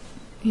a bit.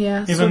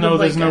 Yeah. Even though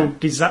there's no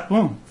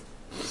disaster.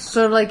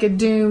 Sort of like a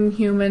Doom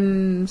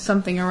human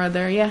something or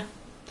other, yeah.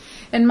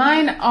 And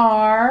mine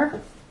are...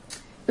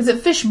 Is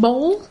it Fish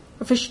Bowl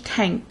or Fish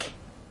Tank?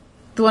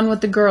 The one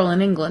with the girl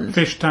in England.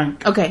 Fish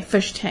Tank. Okay,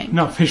 Fish Tank.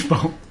 Not Fish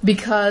Bowl.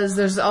 Because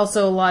there's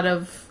also a lot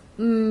of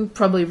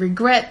probably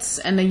regrets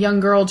and a young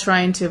girl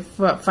trying to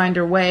find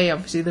her way.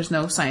 Obviously, there's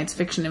no science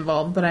fiction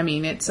involved, but I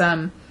mean, it's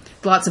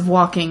lots of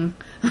walking.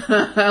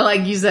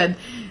 Like you said,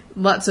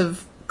 lots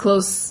of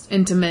close,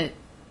 intimate,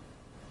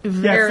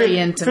 very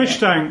intimate. Fish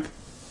Tank,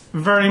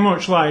 very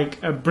much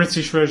like a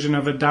British version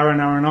of a Darren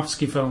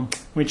Aronofsky film,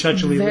 which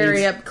actually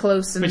very up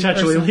close and which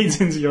actually personal. leads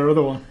into your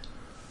other one.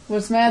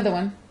 What's my other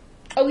one?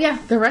 Oh yeah,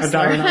 The Wrestler.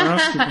 A Darren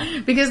Aronofsky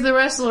film. Because The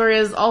Wrestler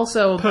is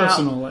also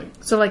Personal, about, like.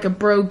 so like a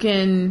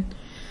broken,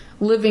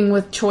 living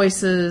with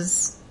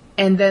choices,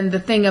 and then the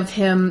thing of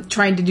him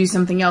trying to do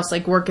something else,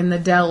 like work in the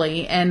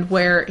deli, and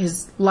where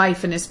his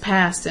life and his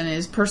past and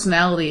his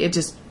personality,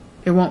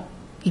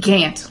 he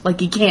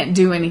can't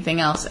do anything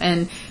else,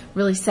 and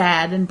really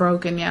sad and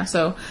broken, yeah,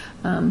 so...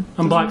 and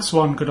Black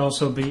Swan could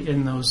also be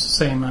in those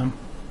same...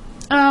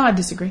 I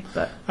disagree,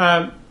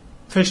 but...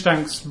 Fish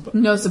Tank's...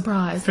 No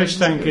surprise. Fish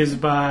Tank is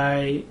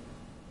by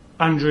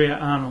Andrea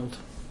Arnold.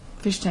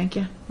 Fish Tank,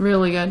 yeah.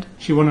 Really good.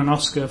 She won an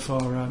Oscar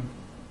for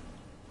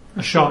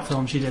a short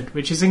film she did,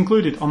 which is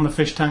included on the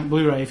Fish Tank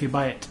Blu-ray if you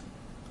buy it.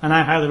 And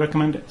I highly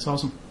recommend it. It's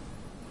awesome.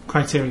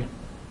 Criterion.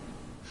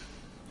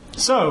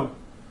 So,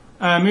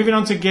 moving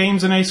on to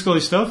games and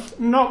A-Scully stuff.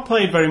 Not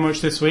played very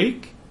much this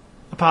week,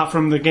 apart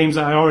from the games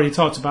that I already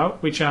talked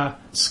about, which are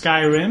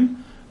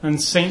Skyrim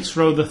and Saints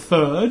Row the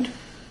Third.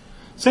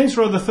 Saints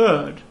Row the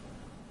Third,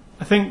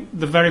 I think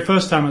the very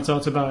first time I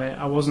talked about it,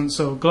 I wasn't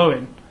so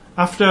glowing.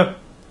 After,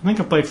 I think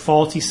I played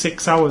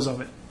 46 hours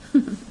of it.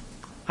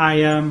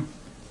 I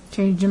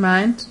Changed your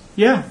mind?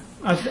 Yeah.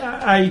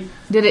 I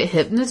Did it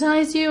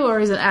hypnotize you, or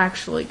is it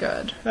actually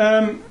good?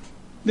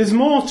 there's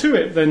more to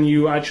it than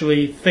you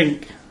actually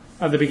think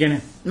at the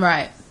beginning.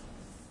 Right.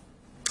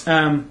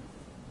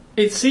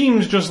 It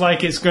seems just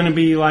like it's going to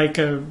be like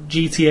a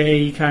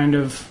GTA kind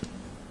of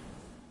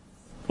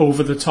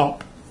over the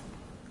top.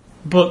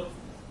 But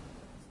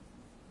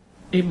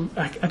I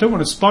don't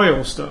want to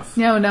spoil stuff.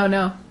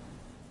 No.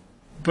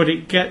 But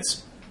it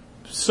gets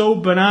so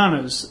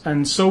bananas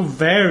and so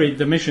varied,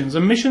 the missions.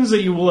 And missions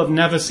that you will have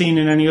never seen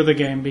in any other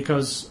game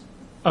because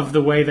of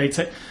the way they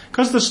take...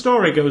 Because the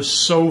story goes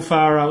so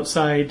far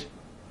outside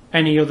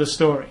any other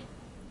story.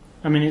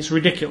 I mean, it's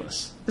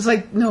ridiculous. It's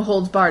like no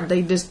holds barred.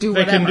 They just do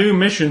whatever. They can do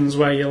missions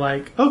where you're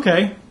like,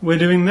 okay, we're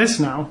doing this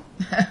now.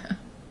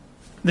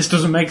 This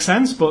doesn't make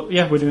sense, but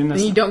yeah, we're doing this.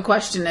 And you don't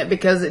question it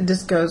because it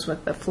just goes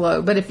with the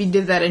flow. But if you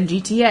did that in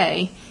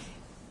GTA,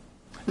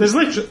 there's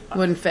literally...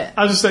 wouldn't fit.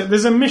 I'll just say,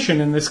 there's a mission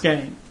in this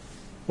game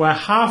where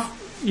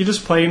you're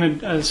just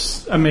playing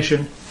a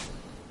mission,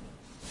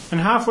 and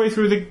halfway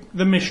through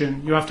the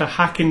mission, you have to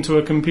hack into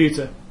a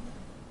computer.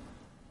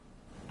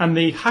 And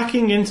the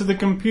hacking into the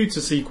computer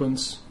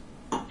sequence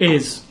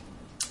is,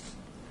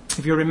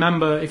 if you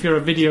remember, if you're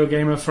a video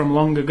gamer from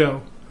long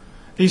ago,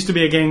 there used to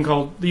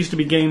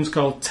be games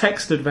called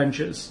text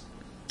adventures.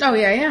 Oh,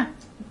 yeah.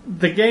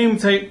 The game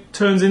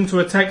turns into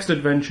a text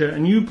adventure,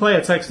 and you play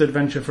a text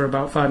adventure for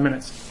about 5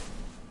 minutes.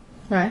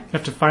 Right. You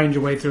have to find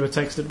your way through a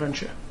text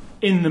adventure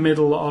in the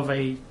middle of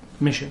a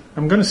mission.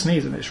 I'm going to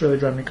sneeze, and it's really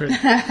driving me crazy.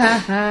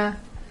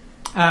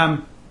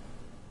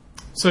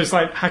 So it's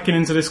like hacking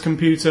into this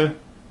computer,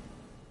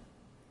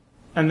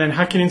 and then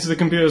hacking into the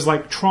computer is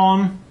like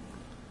Tron.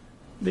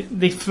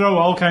 They throw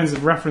all kinds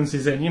of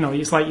references in. You know,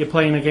 it's like you're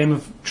playing a game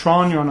of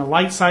Tron. You're on a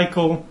light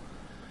cycle.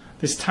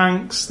 There's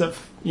tanks that,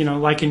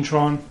 like in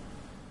Tron.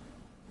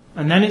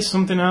 And then it's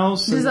something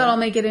else. Does that all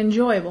make it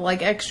enjoyable,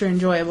 like extra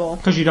enjoyable?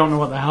 Because you don't know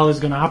what the hell is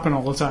going to happen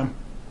all the time.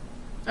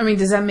 I mean,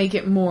 does that make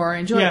it more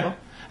enjoyable? Yeah.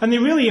 And they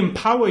really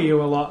empower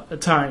you a lot at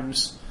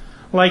times.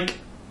 Like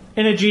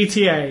in a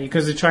GTA,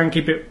 because they try and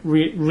keep it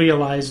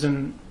realised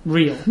and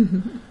real.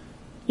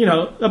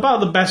 About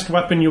the best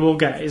weapon you will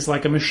get is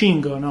like a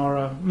machine gun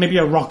or maybe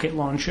a rocket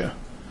launcher.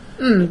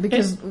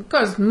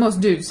 Because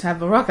most dudes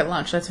have a rocket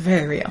launcher. That's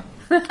very real.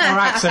 Or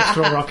access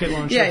to a rocket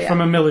launcher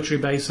from a military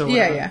base or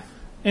whatever. Yeah.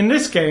 In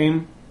this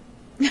game,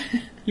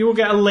 you will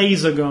get a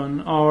laser gun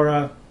or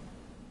a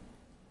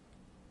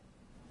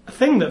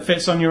thing that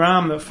fits on your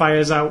arm that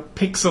fires out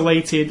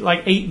pixelated,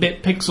 like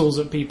 8-bit pixels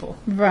at people.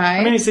 Right.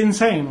 I mean, it's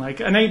insane.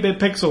 Like an 8-bit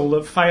pixel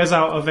that fires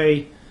out of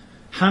a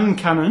hand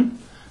cannon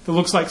that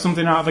looks like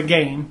something out of a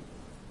game,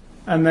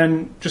 and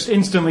then just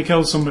instantly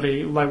kills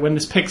somebody, like when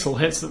this pixel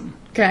hits them.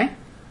 Okay.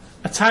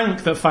 A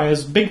tank that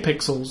fires big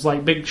pixels,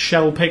 like big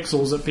shell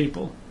pixels at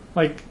people.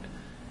 Like,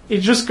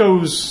 it just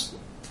goes...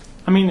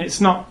 I mean, it's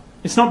not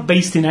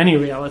based in any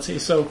reality,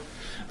 so...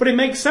 But it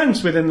makes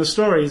sense within the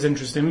story, is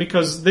interesting,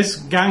 because this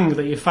gang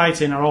that you're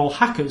fighting are all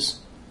hackers.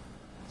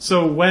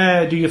 So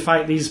where do you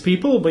fight these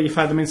people? But you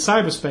fight them in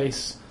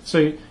cyberspace.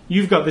 So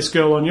you've got this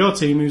girl on your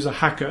team who's a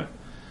hacker.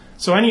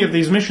 So any of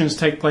these missions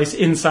take place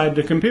inside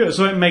the computer,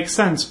 so it makes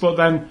sense. But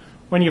then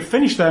when you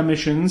finish their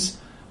missions,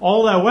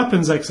 all their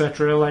weapons,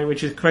 etc., like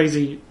which is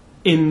crazy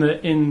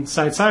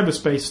inside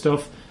cyberspace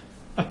stuff,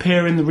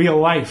 appear in the real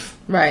life.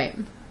 Right.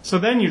 So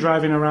then you're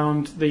driving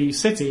around the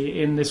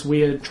city in this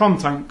weird Tron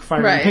tank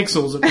firing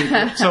pixels at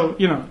people. So,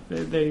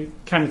 they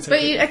kind of take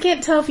But I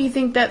can't tell if you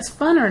think that's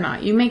fun or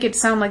not. You make it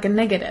sound like a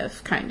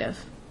negative, kind of.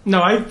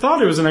 No, I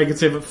thought it was a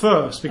negative at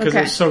first because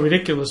it's so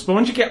ridiculous. But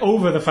once you get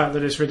over the fact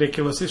that it's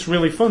ridiculous, it's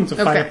really fun to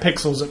fire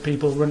pixels at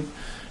people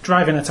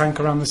driving a tank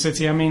around the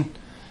city. I mean,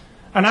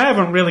 and I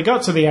haven't really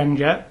got to the end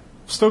yet.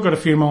 Still got a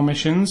few more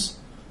missions.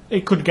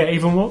 It could get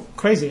even more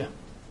crazier.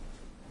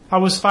 I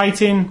was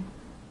fighting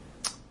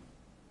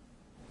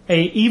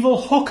a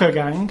evil hooker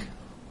gang.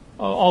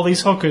 All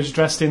these hookers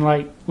dressed in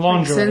like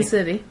lingerie. Sin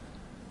City.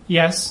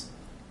 Yes.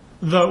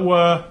 That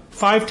were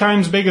 5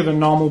 times bigger than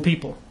normal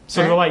people.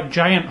 So they're like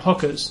giant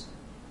hookers.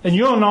 And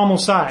you're normal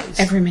size.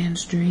 Every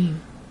man's dream.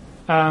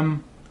 Or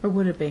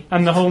would it be?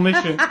 And the whole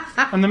mission.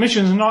 And the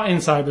mission's not in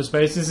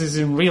cyberspace. This is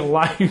in real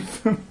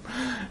life.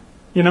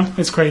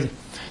 It's crazy.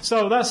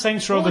 So that's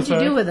Saints Row the Third. What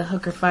would you do with a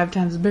hooker 5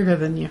 times bigger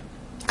than you?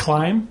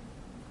 Climb.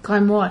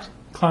 Climb what?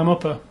 Climb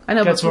up her. I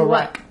know, Get but to for a what?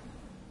 rack.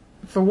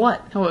 For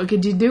what? What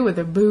could you do with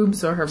her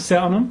boobs or her Sit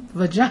on them.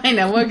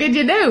 vagina? What could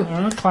you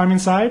do? Climb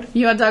inside.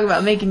 You want to talk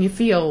about making you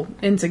feel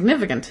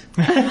insignificant.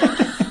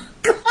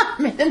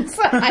 Climb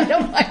inside.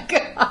 Oh my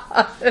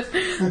god.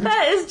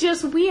 That is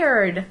just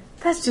weird.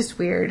 That's just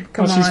weird.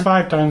 Come on. She's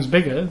 5 times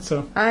bigger,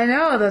 so. I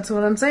know, that's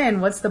what I'm saying.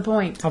 What's the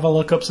point? Have a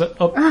look up, see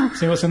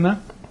what's in there.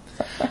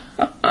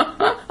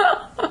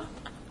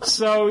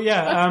 So,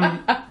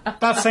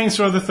 that's Saints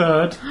Row the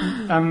Third.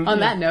 On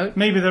that note.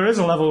 Maybe there is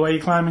a level where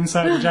you climb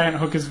inside a giant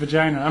hooker's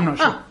vagina. I'm not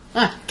sure.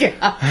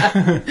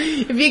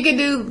 If you could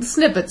do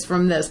snippets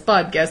from this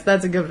podcast,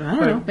 that's a good one. I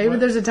don't know. Maybe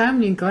there's a time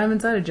when you can climb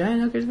inside a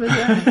giant hooker's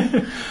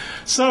vagina.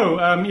 So,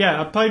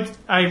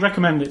 I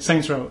recommend it,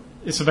 Saints Row.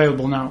 It's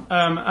available now.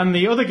 And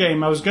the other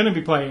game I was going to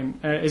be playing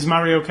is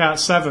Mario Kart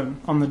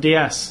 7 on the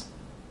DS.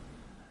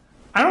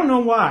 I don't know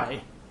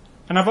why.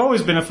 And I've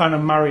always been a fan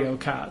of Mario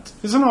Kart.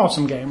 It's an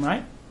awesome game,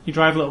 right? You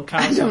drive little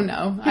cars. I don't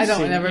know.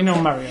 You know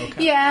Mario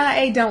Kart. Yeah,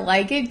 I don't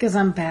like it because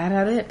I'm bad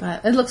at it,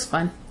 but it looks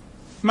fun.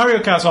 Mario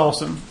Kart's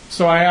awesome.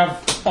 So I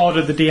have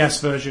ordered the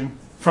DS version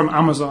from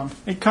Amazon.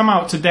 It came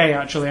out today,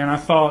 actually, and I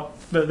thought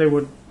that they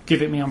would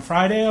give it me on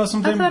Friday or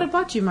something. I thought I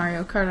bought you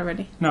Mario Kart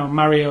already. No,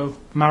 Mario,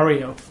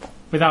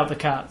 without the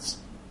karts.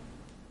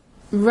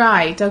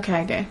 Right,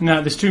 okay. No,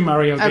 there's 2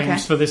 Mario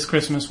games for this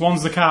Christmas.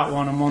 One's the kart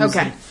one and one's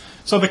the...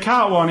 So the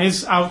kart one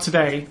is out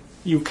today.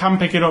 You can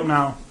pick it up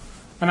now.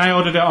 And I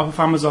ordered it off of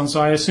Amazon, so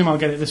I assume I'll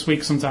get it this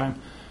week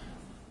sometime.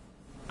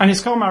 And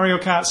it's called Mario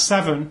Kart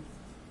 7.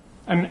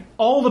 And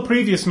all the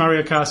previous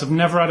Mario Karts have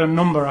never had a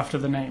number after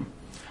the name.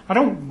 I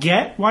don't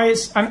get why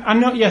it's... I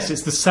know, yes,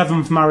 it's the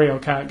 7th Mario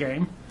Kart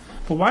game.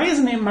 But why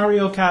isn't it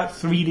Mario Kart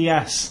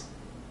 3DS?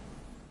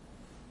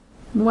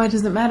 Why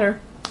does it matter?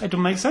 It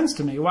doesn't make sense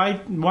to me. Why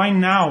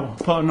now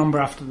put a number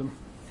after them?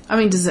 I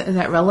mean, is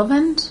that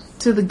relevant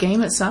to the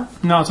game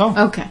itself? Not at all.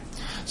 Okay.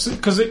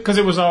 Because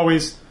it was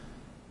always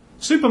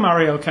Super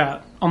Mario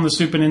Kart on the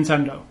Super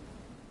Nintendo.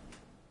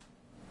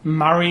 Super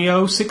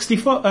Mario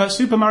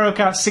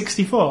Kart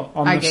 64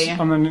 on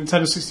the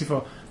Nintendo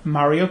 64.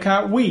 Mario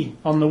Kart Wii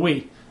on the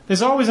Wii.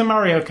 There's always a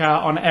Mario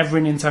Kart on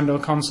every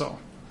Nintendo console.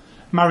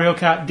 Mario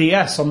Kart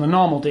DS on the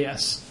normal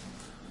DS.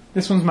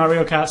 This one's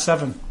Mario Kart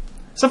 7.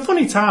 It's a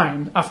funny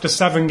time after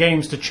 7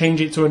 games to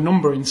change it to a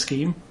numbering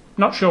scheme.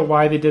 Not sure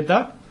why they did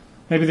that.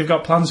 Maybe they've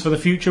got plans for the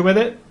future with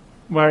it,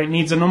 where it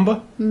needs a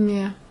number.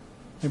 Yeah.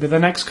 Maybe the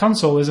next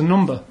console is a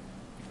number.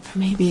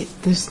 Maybe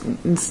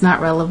it's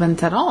not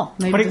relevant at all.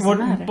 Maybe it doesn't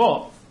matter.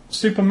 But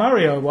Super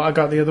Mario, what I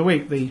got the other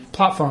week, the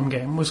platform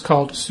game, was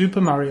called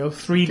Super Mario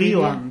 3D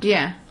Land.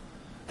 Yeah.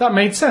 That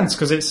made sense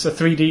because it's a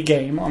 3D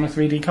game on a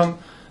 3D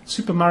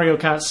Super Mario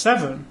Kart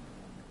 7,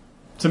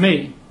 to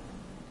me,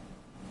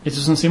 it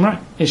doesn't seem right.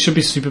 It should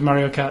be Super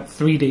Mario Kart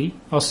 3D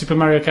or Super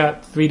Mario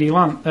Kart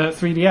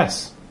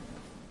 3DS.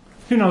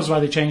 Who knows why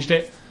they changed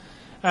it?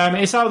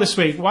 It's out this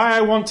week. Why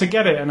I want to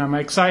get it and I'm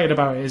excited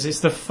about it is it's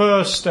the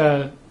first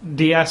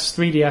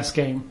 3DS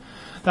game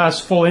that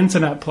has full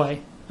internet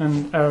play.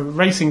 And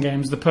racing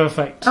games, the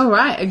perfect... Oh,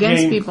 right.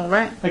 Against people,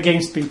 right.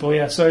 Against people,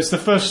 yeah. So it's the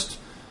first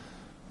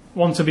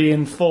one to be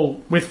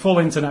with full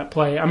internet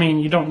play. I mean,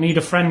 you don't need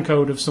a friend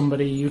code of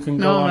somebody. You can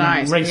go on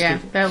and race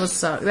people.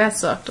 That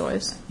sucked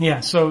always.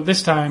 Yeah, so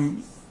this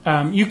time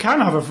you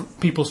can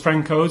have people's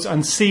friend codes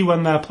and see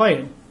when they're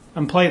playing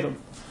and play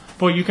them.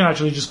 But you can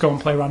actually just go and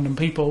play random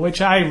people,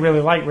 which I really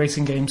like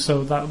racing games,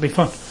 so that would be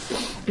fun.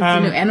 Is the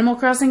new Animal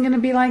Crossing going to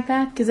be like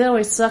that? Because it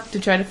always sucked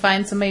to try to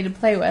find somebody to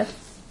play with.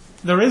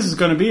 There is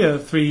going to be a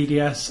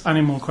 3DS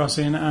Animal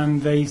Crossing,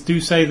 and they do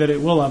say that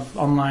it will have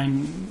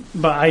online,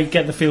 but I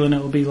get the feeling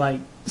it will be like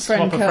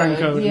swap a friend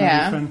code.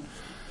 Yeah.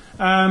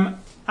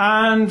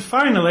 And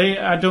finally,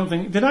 I don't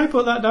think... Did I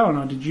put that down,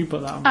 or did you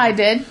put that on? I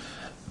did.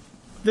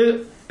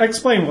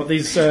 Explain what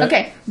these...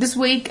 Okay, this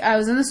week I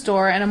was in the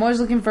store, and I'm always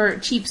looking for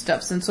cheap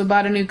stuff. Since I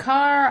bought a new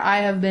car, I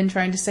have been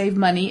trying to save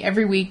money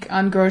every week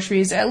on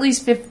groceries, at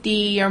least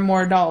 $50 or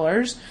more,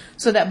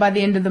 so that by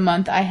the end of the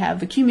month I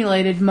have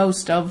accumulated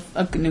most of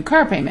a new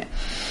car payment.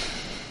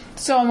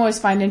 So I'm always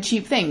finding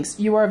cheap things.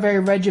 You are very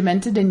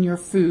regimented in your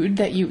food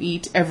that you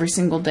eat every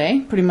single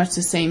day. Pretty much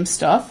the same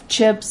stuff.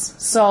 Chips,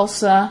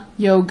 salsa,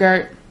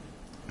 yogurt,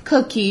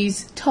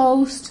 cookies,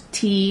 toast,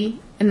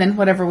 tea, and then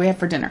whatever we have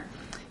for dinner.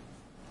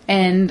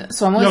 And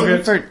so I'm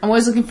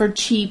always looking for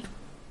cheap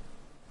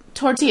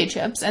tortilla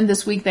chips. And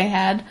this week they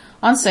had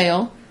on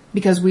sale,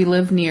 because we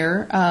live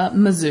near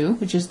Mizzou,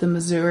 which is the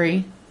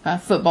Missouri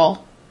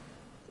football,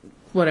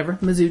 whatever,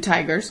 Mizzou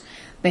Tigers.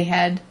 They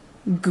had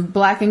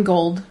black and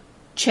gold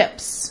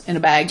chips in a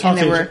bag, Tortilla and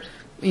they were,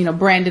 chips.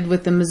 Branded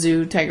with the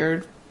Mizzou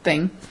Tiger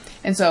thing.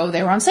 And so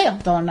they were on sale,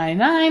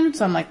 $1.99.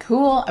 So I'm like,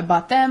 cool, I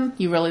bought them.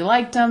 You really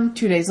liked them.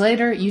 2 days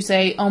later, you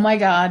say, oh my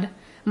God,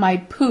 my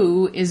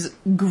poo is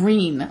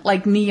green,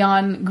 like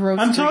neon gross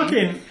I'm green.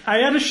 talking, I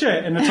had a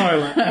shit in the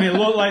toilet, and it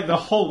looked like the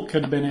Hulk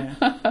had been here,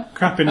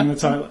 crapping in the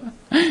toilet.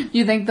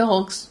 You think the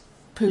Hulk's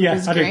poo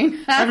is I green?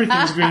 do.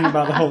 Everything's green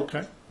about the Hulk,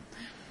 right?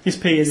 His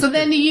pee is... So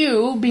then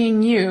you,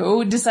 being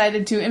you,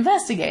 decided to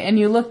investigate, and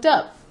you looked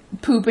up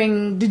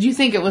pooping. Did you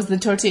think it was the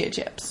tortilla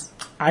chips?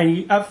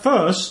 At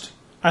first,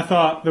 I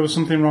thought there was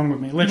something wrong with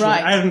me. Literally,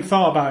 Right. I hadn't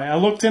thought about it. I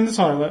looked in the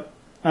toilet,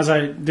 as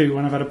I do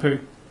when I've had a poo.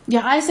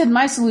 Yeah, I said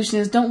my solution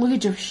is don't look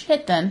at your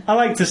shit then. I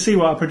like to see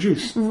what I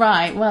produce.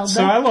 Right, well,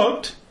 So I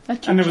looked,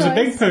 that's your and there was a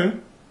big choice. poo,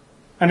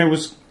 and it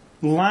was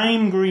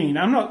lime green.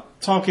 I'm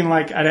not talking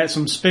like I'd ate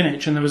some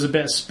spinach and there was a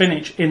bit of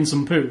spinach in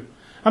some poo.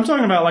 I'm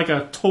talking about like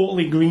a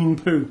totally green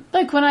poo.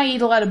 Like when I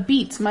eat a lot of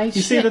beets, my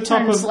see shit the top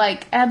turns of-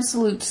 like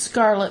absolute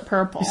scarlet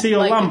purple. You see a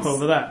Like lamp it's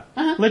over there?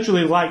 Uh-huh.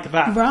 Literally like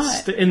that.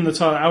 Right. In the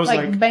toilet. I was like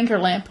like, banker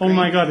lamp oh green.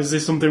 my God, is there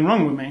something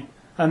wrong with me?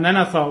 And then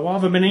I thought, what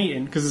have I been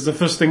eating? Because it's the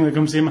first thing that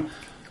comes to my...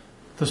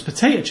 Those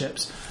potato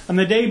chips. And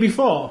the day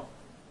before,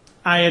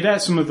 I had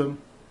ate some of them.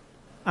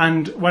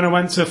 And when I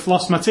went to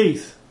floss my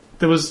teeth,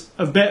 there was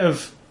a bit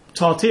of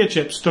tortilla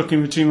chips stuck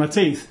in between my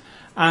teeth.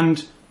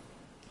 And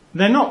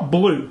they're not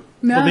blue.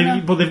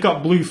 No. But they've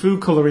got blue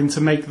food colouring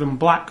to make them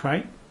black,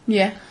 right?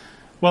 Yeah.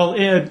 Well, it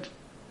had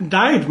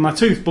dyed my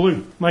tooth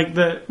blue. Like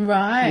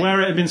Right.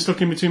 where it had been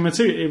stuck in between my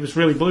teeth, it was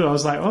really blue. I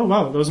was like, oh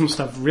wow, those must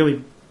have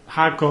really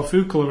hardcore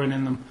food colouring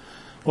in them.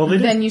 Well, they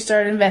did. Then you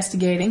started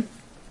investigating,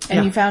 and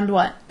Yeah. you found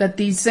what? That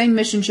these same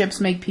Mission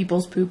chips make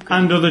people's poop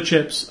green. And other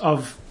chips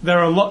there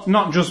are a lot,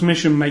 not just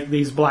Mission make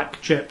these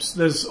black chips.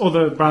 There's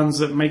other brands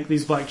that make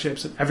these black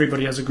chips and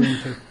everybody has a green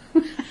poo.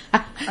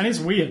 And it's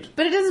weird.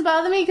 But it doesn't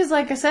bother me because,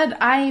 like I said,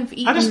 I've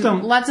I just eaten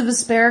don't- lots of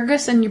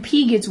asparagus, and your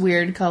pee gets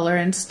weird color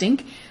and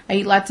stink. I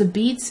eat lots of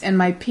beets, and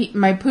my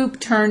poop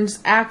turns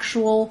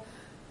actual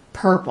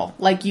purple,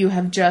 like you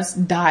have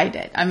just dyed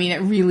it. I mean, it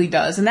really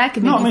does, and that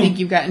can make Not you me. think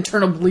you've got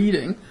internal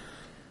bleeding.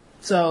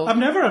 So I've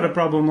never had a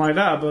problem like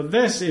that, but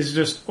this is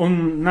just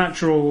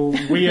unnatural,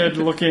 weird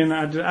looking.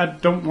 I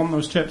don't want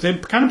those chips.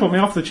 It kind of put me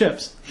off the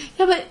chips.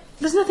 yeah, but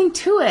there's nothing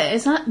to it.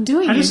 It's not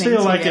doing I anything. just feel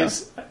to like you.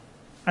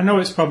 I know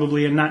it's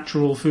probably a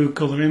natural food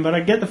colouring, but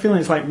I get the feeling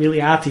it's like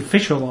really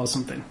artificial or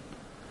something.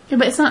 Yeah,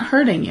 but it's not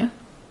hurting you.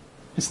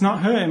 It's not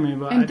hurting me,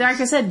 but And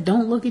like I said,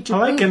 don't look at I your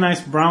like poop. a nice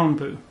brown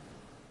poo.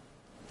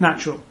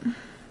 Natural.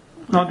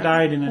 Not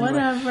dyed in any way.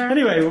 Whatever.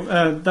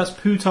 Anyway, that's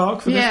poo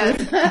talk for this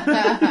week.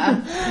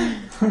 Yeah.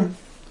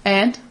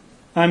 And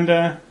And,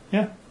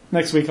 yeah,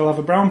 next week I'll have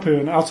a brown poo,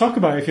 and I'll talk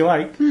about it if you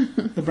like.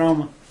 The brown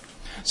one.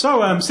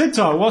 So, Sid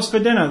Talk, what's for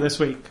dinner this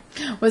week?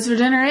 what's for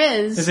dinner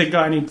is... Has it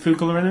got any food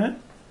colouring in it?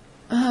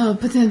 Oh,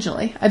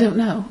 potentially. I don't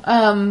know.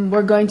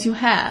 We're going to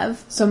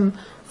have some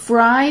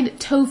fried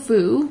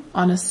tofu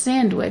on a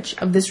sandwich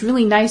of this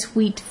really nice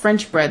wheat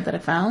French bread that I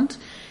found.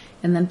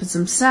 And then put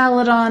some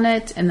salad on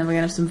it. And then we're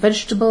going to have some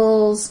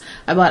vegetables.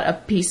 I bought a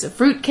piece of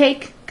fruit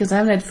cake because I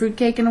haven't had fruit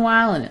cake in a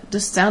while. And it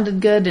just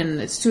sounded good.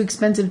 And it's too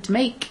expensive to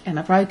make. And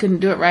I probably couldn't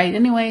do it right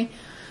anyway.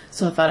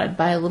 So I thought I'd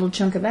buy a little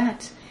chunk of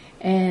that.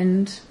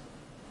 And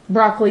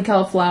broccoli,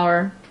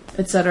 cauliflower,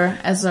 etc.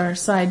 as our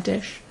side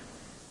dish.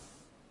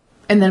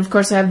 And then, of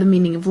course, I have the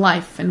meaning of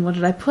life. And what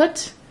did I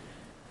put?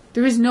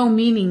 There is no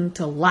meaning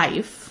to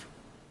life.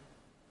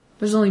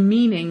 There's only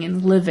meaning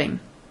in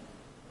living.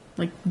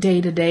 Like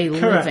day-to-day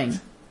Correct. living.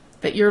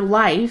 That your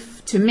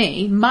life, to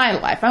me, my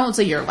life, I won't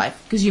say your life,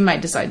 because you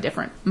might decide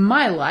different.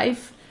 My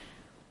life,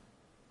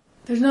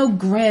 there's no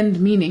grand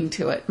meaning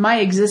to it. My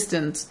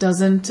existence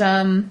doesn't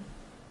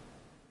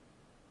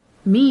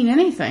mean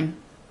anything.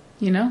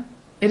 You know?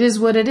 It is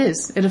what it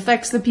is. It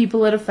affects the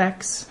people it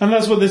affects. And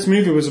that's what this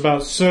movie was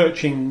about,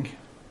 searching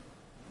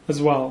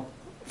as well.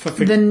 For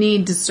The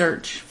need to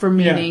search for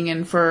meaning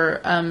and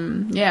for,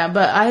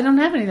 but I don't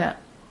have any of that.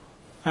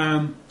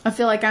 I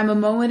feel like I'm a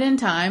moment in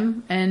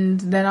time, and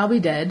then I'll be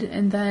dead,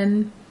 and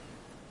then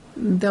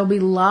there'll be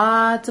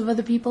lots of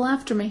other people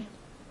after me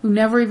who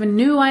never even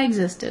knew I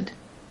existed.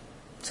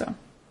 So,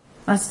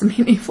 that's the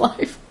meaning of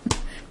life.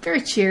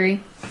 Very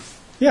cheery.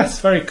 Yes,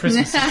 very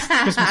Christmas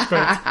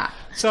spirit.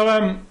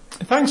 So,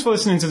 thanks for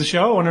listening to the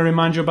show. I want to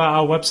remind you about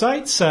our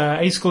websites,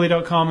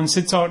 ascully.com and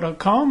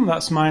sidtalk.com.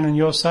 That's mine and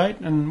your site,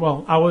 and,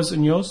 well, ours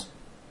and yours.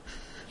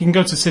 You can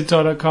go to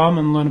sidtalk.com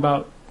and learn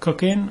about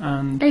cooking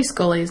and... Hey,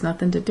 Scully has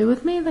nothing to do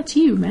with me. That's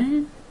you,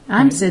 man.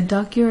 I'm Sid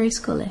Doc, you're A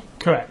Scully.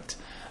 Correct.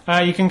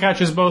 You can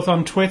catch us both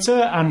on Twitter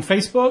and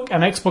Facebook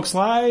and Xbox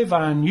Live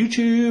and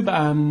YouTube,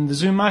 and the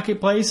Zune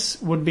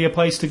Marketplace would be a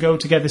place to go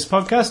to get this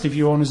podcast if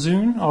you own a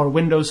Zune or a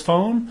Windows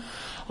Phone,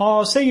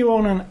 or say you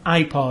own an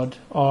iPod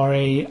or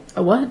A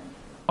what?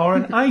 or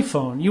an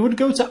iPhone. You would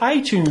go to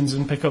iTunes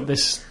and pick up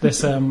this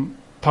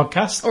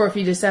podcast. Or if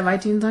you just have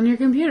iTunes on your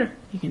computer,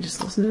 you can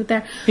just listen to it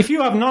there. If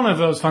you have none of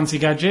those fancy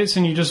gadgets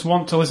and you just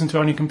want to listen to it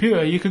on your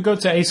computer, you could go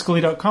to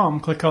ascully.com,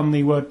 click on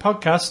the word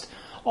podcast,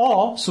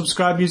 or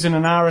subscribe using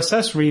an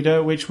RSS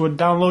reader, which would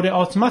download it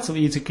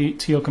automatically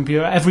to your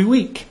computer every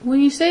week. When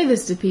you say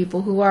this to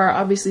people who are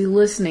obviously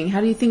listening,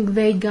 how do you think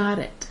they got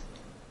it?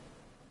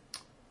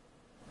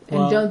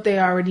 And don't they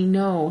already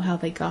know how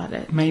they got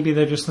it? Maybe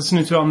they're just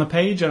listening to it on the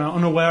page and are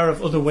unaware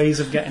of other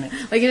ways of getting it.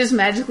 Like it just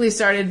magically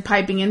started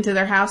piping into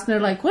their house and they're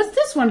like, what's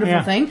this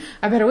wonderful thing?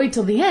 I better wait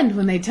till the end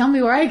when they tell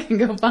me where I can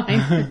go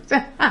find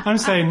it. I'm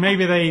saying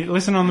maybe they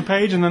listen on the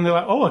page and then they're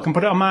like, oh, I can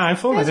put it on my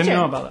iPhone. That's I didn't true.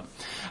 know about that.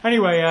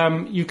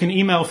 Anyway, you can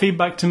email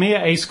feedback to me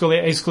at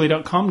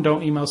ascully@ascully.com.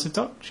 Don't email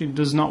Sitok. She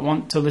does not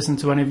want to listen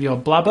to any of your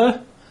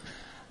blabber.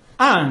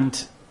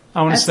 And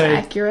I want to That's say,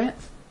 accurate.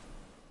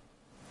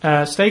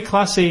 stay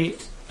classy.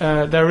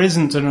 There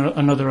isn't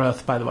another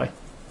Earth, by the way.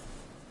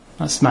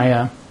 That's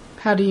my...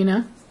 How do you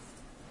know?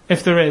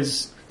 if there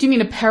is... Do you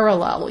mean a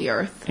parallel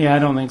Earth? Yeah, I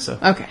don't think so.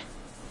 Okay.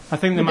 I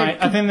think there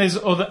might... I think there's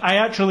other... I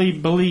actually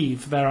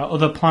believe there are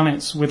other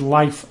planets with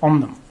life on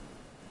them.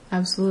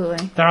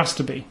 Absolutely. There has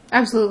to be.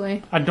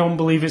 Absolutely. I don't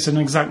believe it's an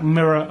exact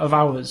mirror of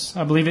ours.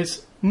 I believe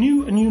it's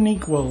new and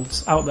unique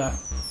worlds out there.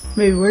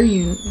 Maybe we're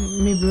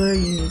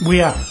unique.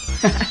 We are.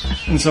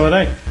 And so are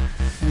they.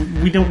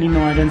 We don't need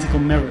no identical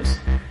mirrors.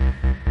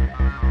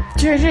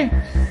 Sure.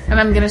 And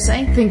I'm going to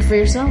say, think for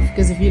yourself,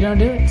 because if you don't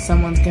do it,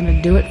 someone's going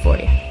to do it for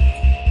you.